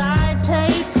better side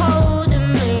takes hold of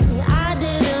me. I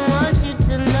didn't want you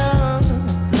to know,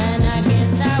 man, I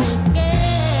guess I was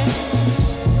scared.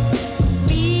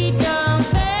 Feet don't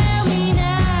fail me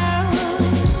now.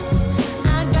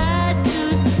 I got to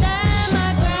stand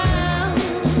my ground.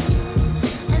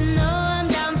 I know I'm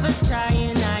down for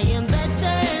trying. I am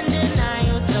better in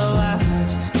denial, so I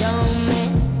hush, don't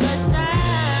make a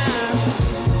sound.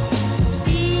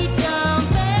 Feet don't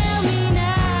fail me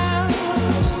now.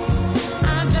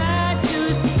 I got to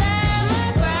stand my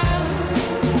ground.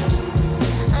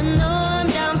 I know I'm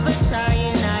down for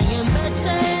trying. I am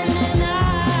better in denial.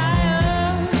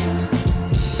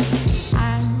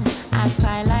 I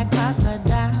cry like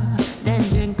crocodile, then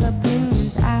drink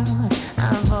opinions out.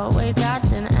 I've always got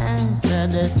an answer.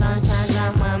 The sun shines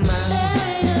on my mind. There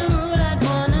ain't a rule I'd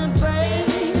wanna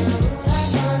break.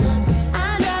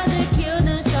 I'd rather kill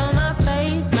than show my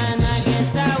face, man. I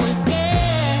guess I was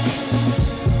scared.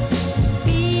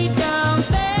 Feet don't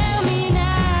fail me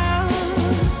now.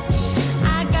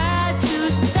 I got to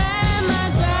stand my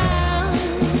ground.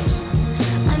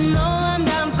 I know I'm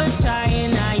down for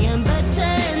trying. I am better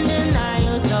in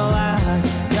denial, so I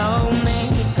hush, don't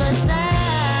make a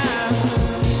sound.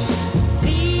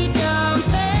 Feet don't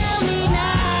fail me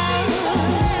now.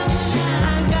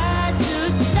 I got to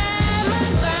stand my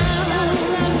ground.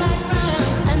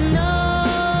 I know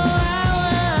I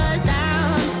was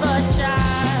down for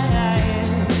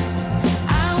trying.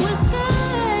 I was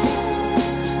scared,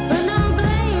 but no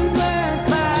blame for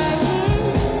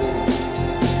fighting.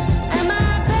 Am I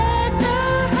better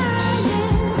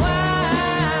hiding? Why?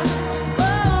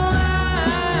 Oh, why?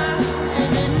 And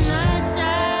then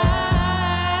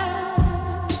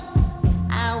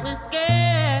I was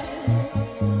scared.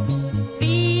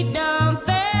 Feet don't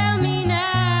fail me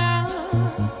now.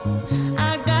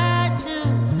 I got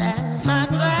to stand my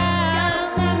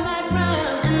ground.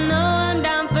 I know I'm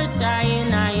down for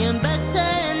trying. I am better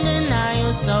in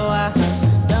denial, so I hush,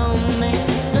 don't make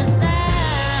a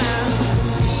sound.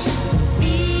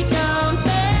 Feet don't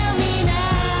fail me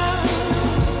now.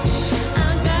 I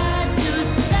got to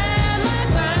stand my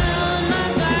ground,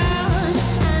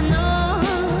 I know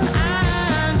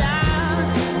I'm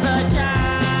down for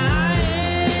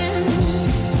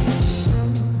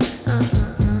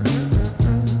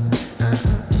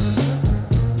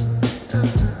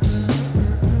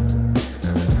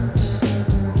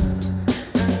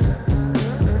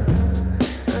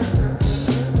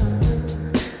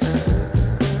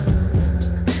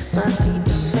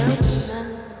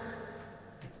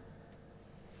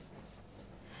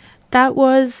That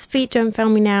was Feet Don't Fail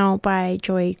Me Now by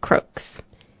Joy Crooks.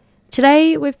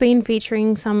 Today we've been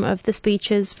featuring some of the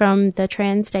speeches from the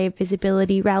Trans Day of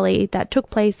Visibility rally that took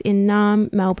place in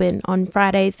Naarm, Melbourne on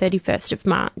Friday 31st of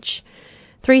March.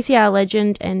 3CR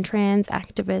legend and trans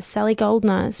activist Sally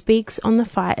Goldner speaks on the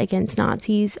fight against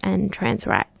Nazis and trans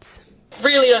rights.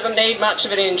 Really doesn't need much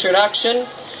of an introduction.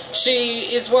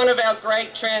 She is one of our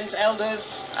great trans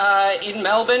elders in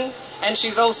Melbourne, and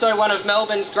she's also one of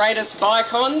Melbourne's greatest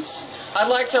bicons. I'd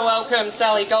like to welcome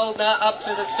Sally Goldner up to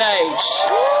the stage.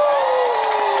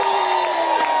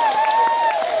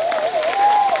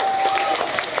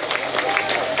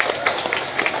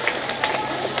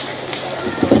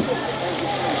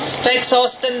 Thanks,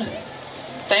 Austin.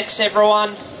 Thanks,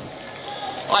 everyone.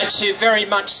 I too very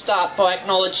much start by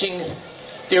acknowledging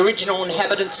the original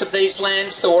inhabitants of these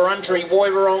lands, the Wurundjeri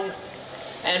Woiwurrung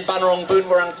and Bunurong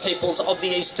Boonwurrung peoples of the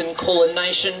Eastern Kulin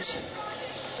Nations.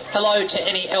 Hello to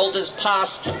any elders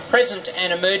past, present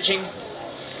and emerging.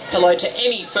 Hello to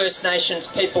any First Nations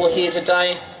people here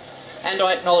today. And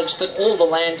I acknowledge that all the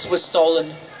lands were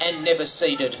stolen and never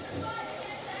ceded.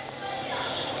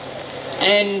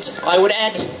 And I would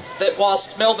add that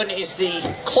whilst Melbourne is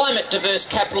the climate diverse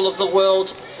capital of the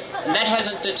world, and that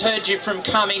hasn't deterred you from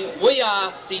coming. We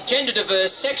are the gender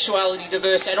diverse, sexuality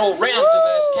diverse and all-round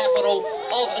diverse capital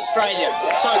of Australia,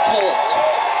 so called.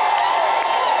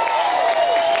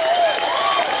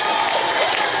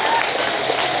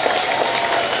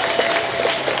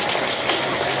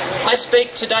 I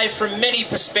speak today from many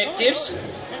perspectives,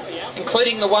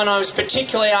 including the one I was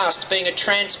particularly asked, being a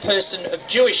trans person of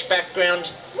Jewish background.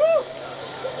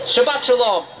 Shabbat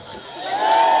Shalom.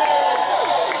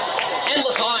 And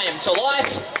l'chaim to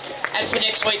life, and for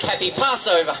next week, happy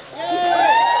Passover.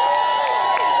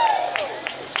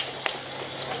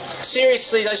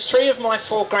 Seriously, those 3 of my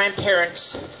 4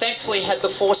 grandparents thankfully had the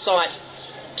foresight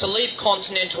to leave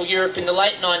continental Europe in the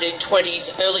late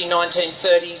 1920s, early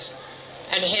 1930s,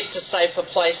 and head to safer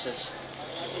places,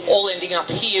 all ending up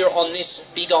here on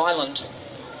this big island.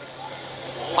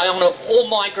 I honour all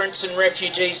migrants and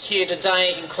refugees here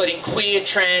today, including queer,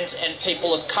 trans and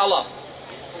people of colour.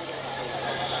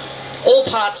 All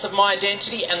parts of my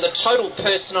identity and the total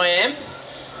person I am,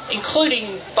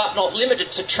 including but not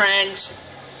limited to trans,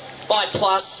 bi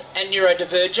plus and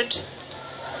neurodivergent,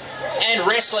 and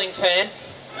wrestling fan.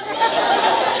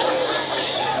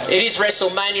 It is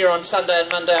WrestleMania on Sunday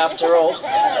and Monday after all.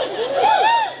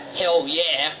 Hell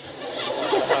yeah.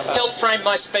 Help frame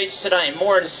my speech today,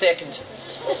 more in a second.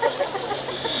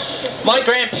 My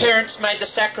grandparents made the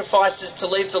sacrifices to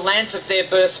leave the lands of their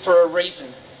birth for a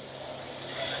reason.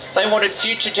 They wanted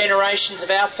future generations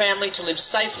of our family to live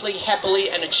safely, happily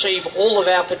and achieve all of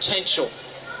our potential.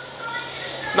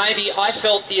 Maybe I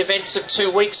felt the events of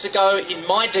 2 weeks ago in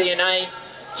my DNA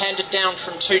handed down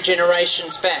from 2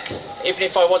 generations back, even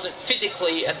if I wasn't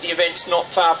physically at the events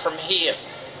not far from here.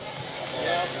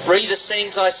 Re the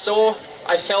scenes I saw,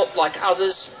 I felt like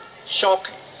others,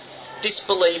 shock,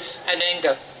 disbelief and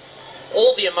anger.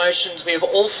 All the emotions we have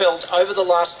all felt over the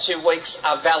last 2 weeks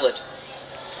are valid.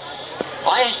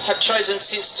 I have chosen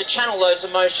since to channel those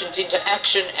emotions into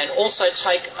action and also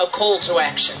take a call to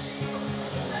action.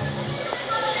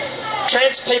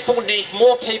 Trans people need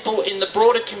more people in the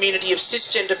broader community of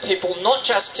cisgender people, not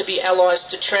just to be allies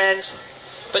to trans,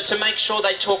 but to make sure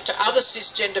they talk to other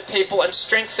cisgender people and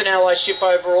strengthen allyship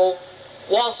overall,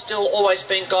 while still always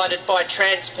being guided by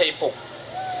trans people.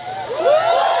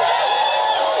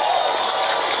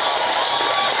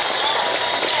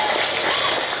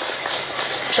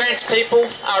 Trans people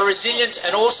are resilient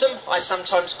and awesome. I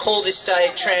sometimes call this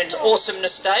day Trans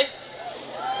Awesomeness Day.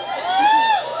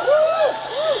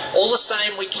 All the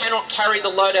same, we cannot carry the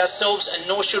load ourselves and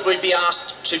nor should we be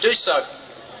asked to do so.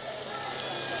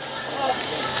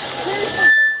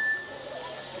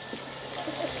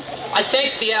 I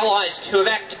thank the allies who have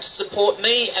acted to support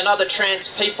me and other trans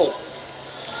people.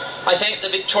 I thank the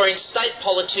Victorian state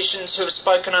politicians who have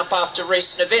spoken up after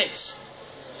recent events.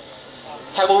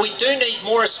 However, we do need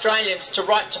more Australians to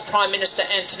write to Prime Minister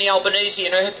Anthony Albanese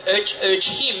and urge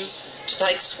him to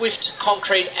take swift,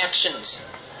 concrete actions.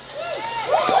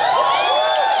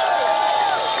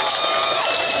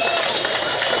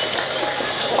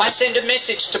 I send a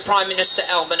message to Prime Minister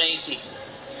Albanese.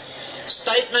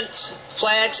 Statements,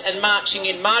 flags and marching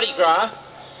in Mardi Gras,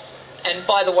 and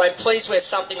by the way, please wear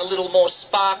something a little more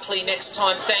sparkly next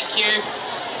time, thank you.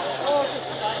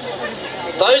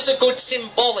 Those are good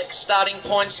symbolic starting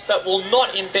points, but will not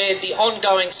embed the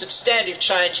ongoing substantive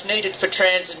change needed for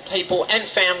trans and people and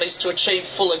families to achieve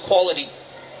full equality.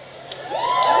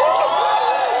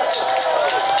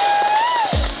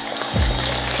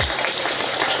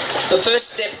 The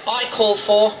first step I call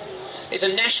for is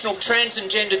a national trans and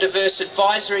gender diverse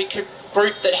advisory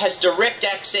group that has direct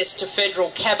access to federal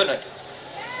cabinet.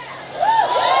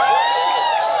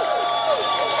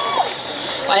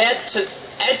 I add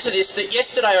to this that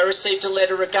yesterday I received a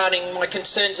letter regarding my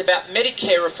concerns about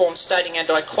Medicare reform stating,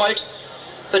 and I quote,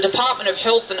 "The Department of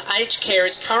Health and Aged Care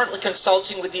is currently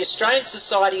consulting with the Australian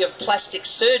Society of Plastic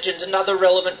Surgeons and other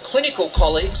relevant clinical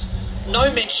colleagues. No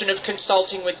mention of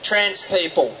consulting with trans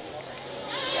people."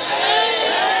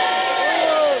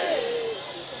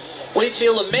 We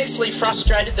feel immensely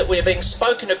frustrated that we are being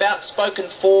spoken about, spoken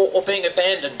for, or being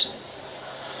abandoned.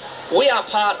 We are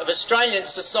part of Australian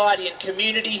society and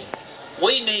community.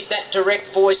 We need that direct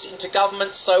voice into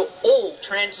government so all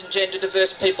trans and gender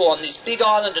diverse people on this big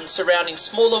island and surrounding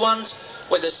smaller ones,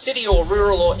 whether city or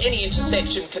rural or any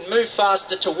intersection, can move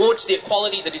faster towards the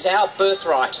equality that is our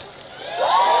birthright.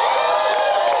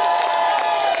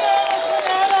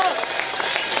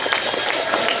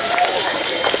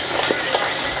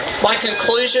 My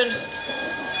conclusion,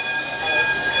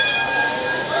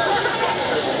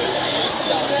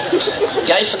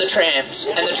 yay for the trams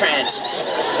and the trans.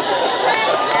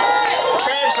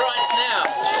 Trams rights now.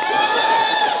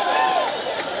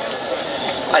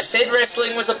 I said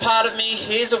wrestling was a part of me.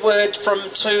 Here's a word from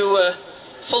two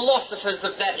philosophers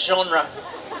of that genre.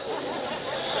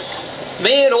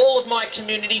 Me and all of my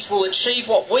communities will achieve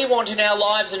what we want in our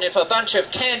lives, and if a bunch of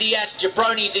candy-ass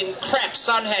jabronis in crap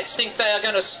sun hats think they are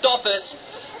going to stop us,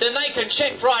 then they can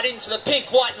check right into the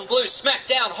pink, white and blue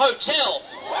SmackDown Hotel.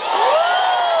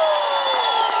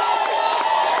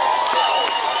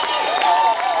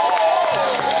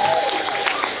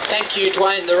 Thank you,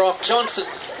 Dwayne "The Rock" Johnson.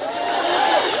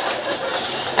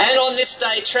 And on this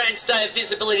day, Trans Day of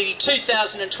Visibility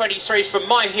 2023, from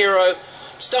my hero,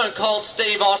 Stone Cold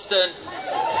Steve Austin,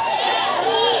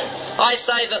 I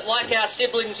say that like our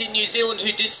siblings in New Zealand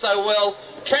who did so well,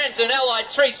 Trans and Allied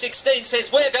 316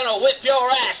 says we're going to whip your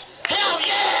ass. Hell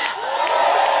yeah!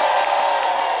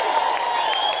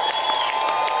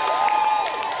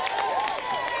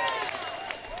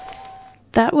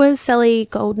 That was Sally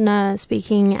Goldner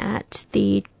speaking at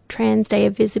the Trans Day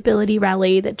of Visibility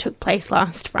rally that took place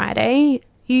last Friday.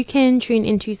 You can tune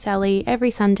into Sally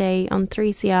every Sunday on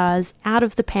 3CR's Out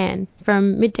of the Pan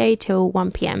from midday till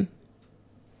 1 p.m.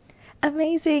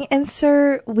 Amazing. And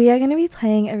so we are going to be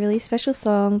playing a really special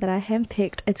song that I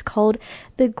handpicked. It's called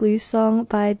The Glue Song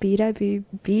by Badubi,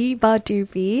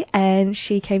 and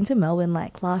she came to Melbourne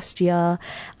like last year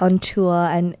on tour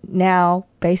and now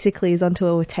basically is on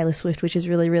tour with Taylor Swift, which is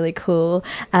really, really cool.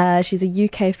 She's a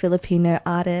UK Filipino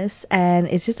artist, and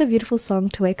it's just a beautiful song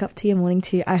to wake up to your morning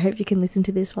to. I hope you can listen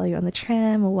to this while you're on the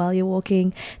tram or while you're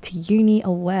walking to uni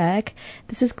or work.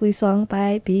 This is Glue Song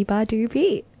by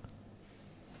Badubi.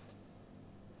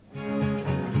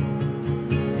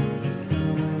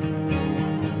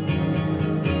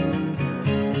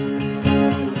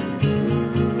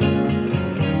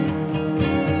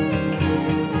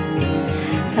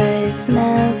 I've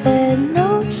never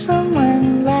known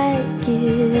someone like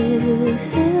you,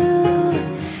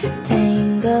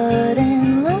 tangled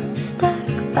in love,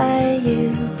 stuck by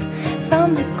you,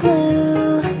 found the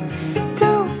glue.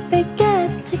 Don't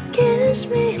forget to kiss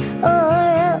me, or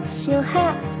else you'll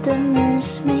have to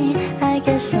miss me. I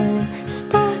guess I'm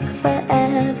stuck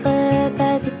forever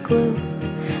by the glue,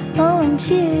 won't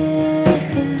you?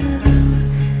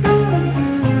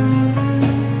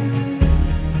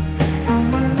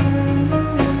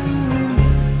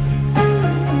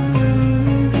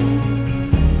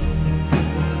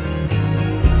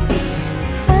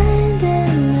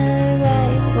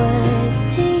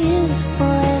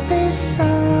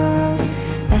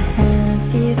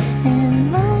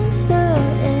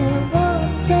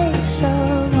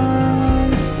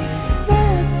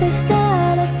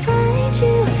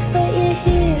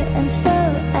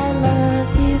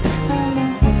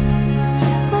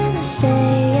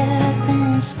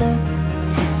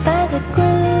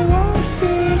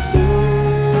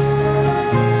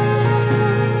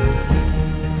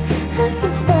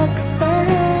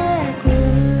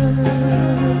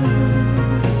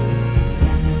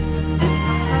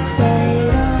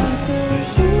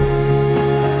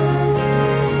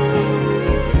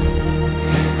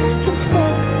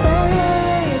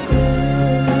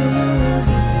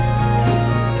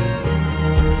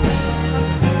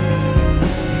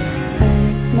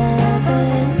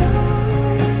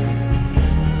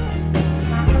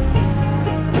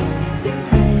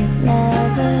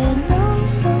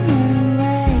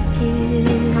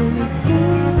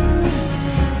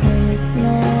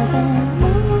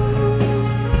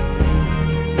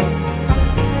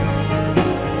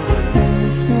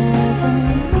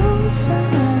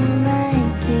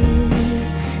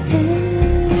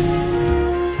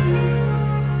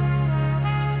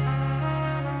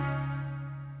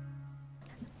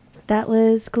 That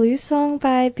was Glue Song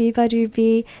by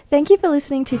Badubi. Thank you for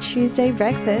listening to Tuesday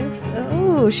Breakfast.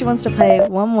 Oh, she wants to play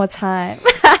one more time.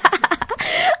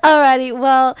 Alrighty,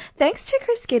 well, thanks to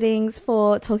Chris Giddings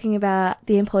for talking about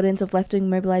the importance of left-wing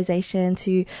mobilisation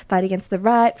to fight against the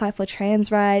right, fight for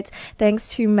trans rights. Thanks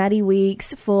to Maddie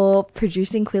Weeks for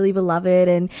producing Queerly Beloved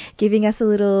and giving us a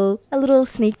little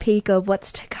sneak peek of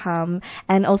what's to come.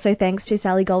 And also thanks to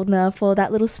Sally Goldner for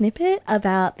that little snippet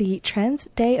about the Trans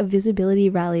Day of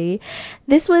Visibility rally.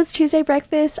 This was Tuesday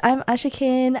Breakfast. I'm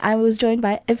Ashakin. I was joined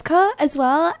by Ivka as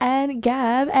well and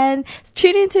Gab. And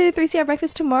tune in to 3CR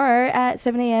Breakfast tomorrow at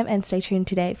 7 a.m. and stay tuned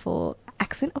today for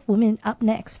Accent of Women up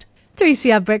next.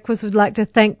 3CR Breakfast would like to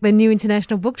thank the New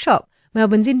International Bookshop,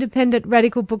 Melbourne's independent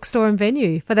radical bookstore and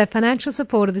venue, for their financial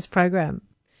support of this program.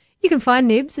 You can find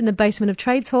Nibs in the basement of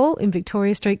Trades Hall in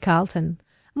Victoria Street, Carlton.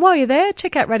 And while you're there,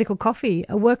 check out Radical Coffee,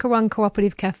 a worker-run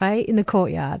cooperative cafe in the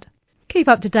courtyard. Keep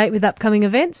up to date with upcoming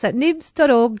events at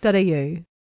nibs.org.au.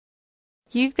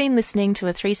 You've been listening to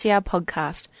a 3CR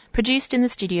podcast produced in the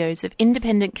studios of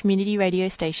independent community radio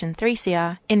station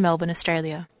 3CR in Melbourne,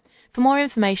 Australia. For more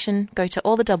information, go to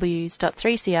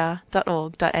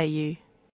allthews.3cr.org.au.